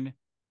position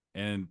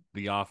and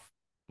the off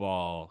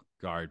ball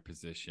guard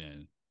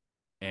position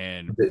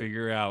and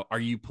figure out, are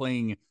you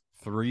playing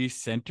three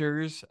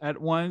centers at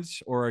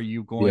once, or are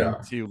you going Yeah,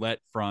 to let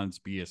Franz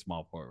be a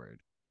small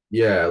forward?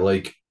 yeah,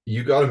 like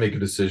you got to make a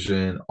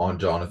decision on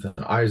Jonathan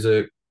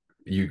Isaac.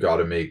 You got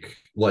to make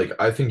like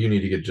I think you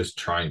need to just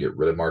try and get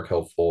rid of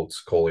Markel Fultz,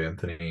 Cole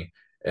Anthony,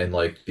 and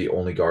like the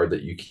only guard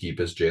that you keep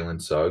is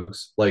Jalen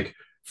Suggs. Like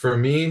for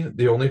me,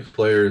 the only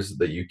players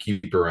that you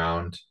keep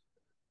around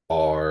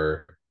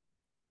are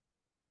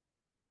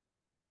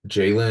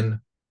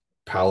Jalen,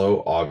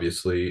 Paolo,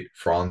 obviously,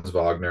 Franz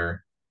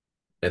Wagner,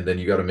 and then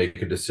you got to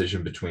make a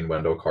decision between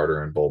Wendell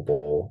Carter and Bol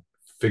Bol.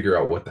 Figure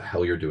out what the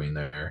hell you're doing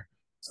there.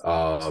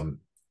 Um,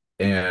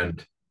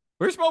 and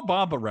Where's Mo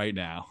Bamba right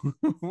now?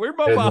 Where'd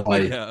Mo and Bamba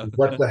like go?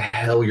 what the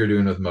hell you're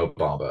doing with Mo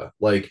Bamba.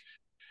 Like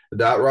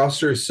that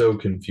roster is so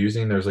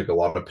confusing. There's like a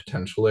lot of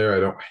potential there. I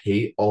don't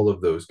hate all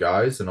of those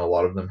guys, and a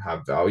lot of them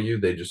have value.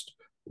 They just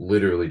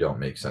literally don't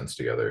make sense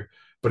together.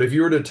 But if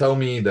you were to tell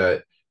me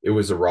that it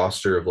was a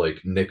roster of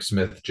like Nick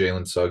Smith,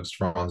 Jalen Suggs,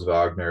 Franz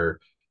Wagner,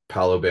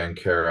 Paolo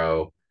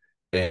Banchero,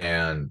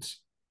 and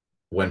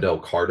Wendell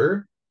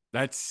Carter,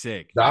 That's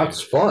sick, that's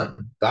dude.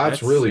 fun. That's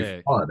That's really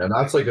sick. fun. And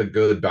that's like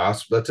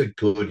that's a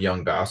good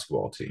young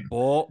basketball team.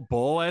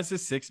 Bull as a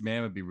six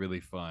man would be really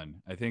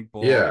fun. I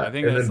Yeah,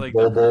 think and that's then like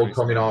the Bol Bol perfect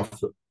coming spot.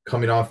 off.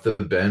 coming off the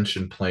bench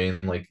and playing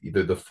like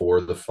either the 4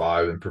 or the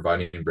 5 and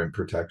providing rim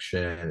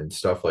protection and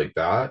stuff like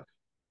that.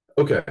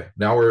 Okay,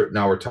 now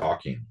we're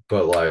talking.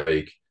 But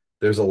like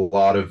there's a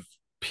lot of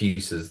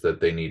pieces that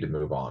they need to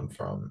move on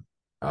from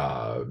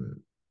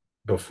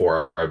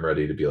before I'm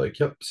ready to be like,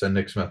 yep, send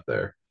Nick Smith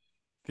there.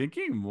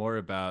 Thinking more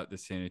about the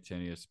San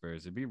Antonio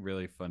Spurs, it'd be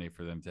really funny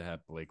for them to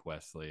have Blake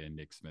Wesley and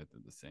Nick Smith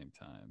at the same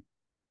time.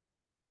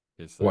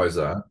 It's Why like is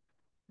that?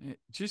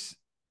 just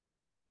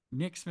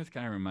Nick Smith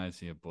kind of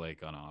reminds me of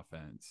Blake on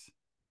offense.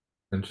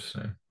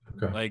 Interesting.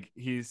 Okay. Like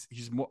he's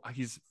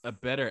a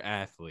better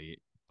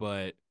athlete,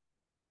 but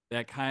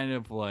that kind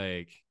of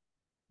like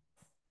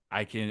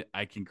I can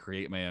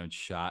create my own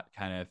shot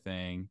kind of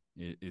thing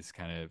is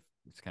kind of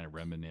it's kind of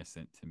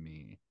reminiscent to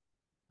me.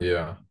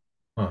 Yeah. Um,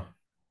 Huh. um,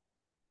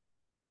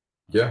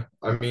 Yeah.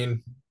 I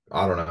mean,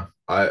 I don't know.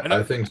 I I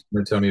don't. think San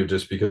Antonio,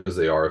 just because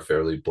they are a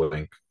fairly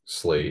blank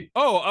slate.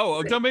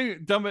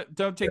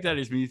 Don't take that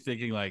as me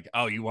thinking like,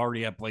 oh, you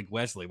already have Blake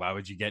Wesley. Why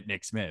would you get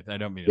Nick Smith? I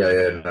don't mean it Yeah, like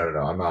yeah, that. no,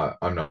 no, no.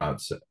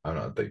 I'm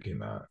not thinking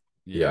that.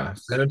 Yeah, Yeah,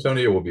 San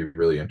Antonio will be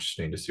really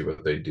interesting to see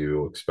what they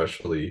do,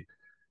 especially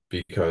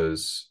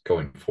because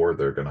going forward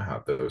they're going to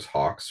have those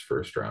Hawks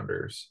first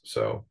rounders.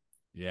 So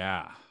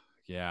yeah,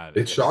 yeah. it's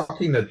It's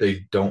shocking that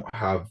they don't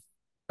have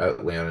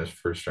Atlanta's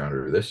first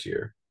rounder this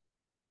year.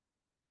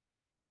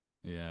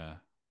 yeah.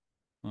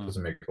 Huh.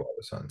 Doesn't make a lot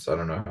of sense. I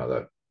don't know how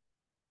that.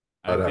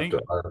 I think I'd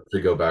have to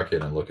go back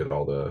in and look at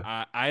all the.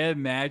 I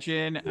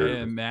imagine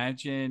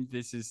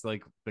this is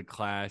like the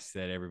class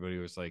that everybody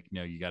was like,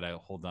 no, you got to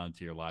hold on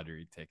to your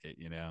lottery ticket,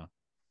 you know.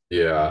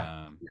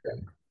 Yeah. Um,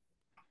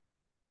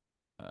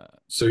 uh,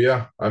 So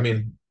yeah, I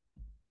mean,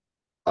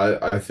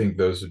 I think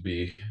those would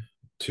be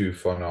two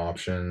fun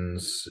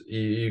options.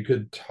 You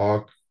could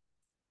talk.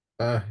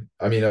 I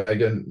mean,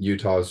 again,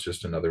 Utah is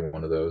just another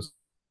one of those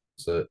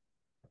that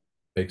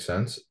makes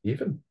sense.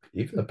 Even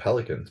the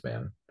Pelicans,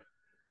 man.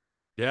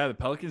 yeah, the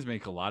Pelicans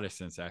make a lot of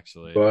sense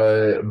actually.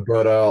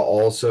 But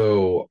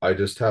also, I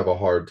just have a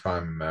hard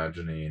time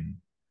imagining.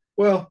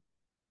 Well,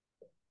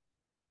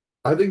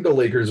 I think the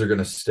Lakers are going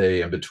to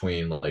stay in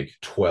between like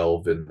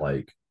 12 and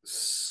like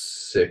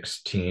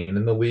 16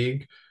 in the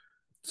league.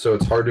 So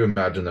it's hard to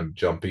imagine them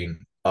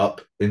jumping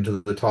up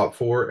into the top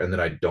 4. And then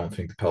I don't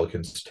think the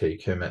Pelicans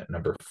take him at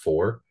number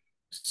 4.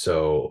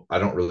 So I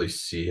don't really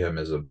see him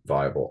as a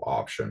viable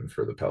option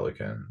for the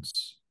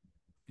Pelicans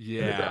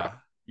in the Yeah, draft.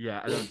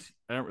 yeah.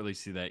 I don't really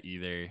see that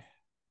either.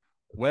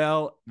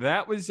 Well,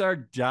 that was our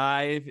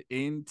dive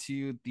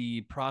into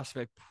the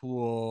prospect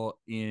pool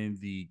in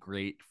the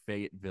great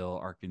Fayetteville,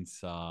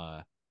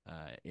 Arkansas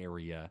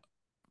area.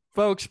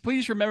 Folks,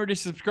 please remember to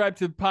subscribe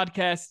to the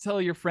podcast, tell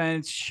your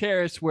friends,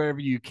 share us wherever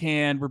you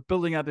can. We're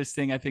building out this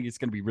thing. I think it's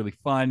going to be really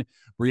fun.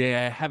 We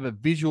have a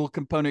visual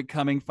component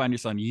coming. Find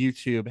us on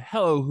YouTube.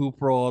 Hello, Hoop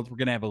World. We're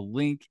going to have a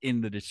link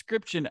in the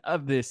description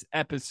of this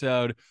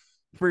episode.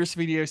 First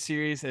video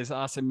series, as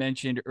Austin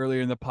mentioned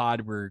earlier in the pod,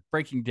 we're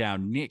breaking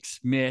down Nick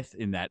Smith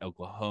in that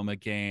Oklahoma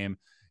game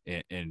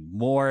and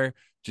more.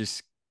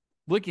 Just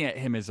looking at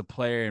him as a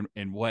player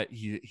and what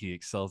he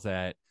excels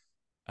at.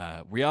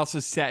 We also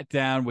sat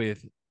down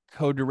with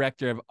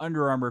co-director of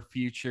Under Armour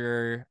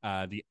Future,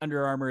 the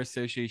Under Armour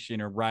Association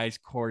or Rise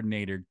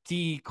coordinator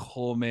D.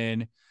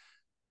 Coleman.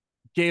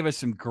 Gave us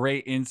some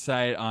great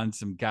insight on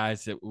some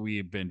guys that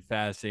we've been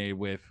fascinated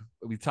with.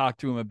 We talked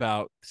to him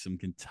about some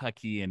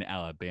Kentucky and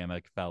Alabama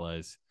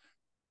fellas.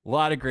 A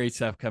lot of great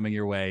stuff coming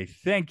your way.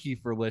 Thank you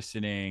for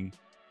listening.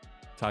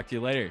 Talk to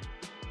you later.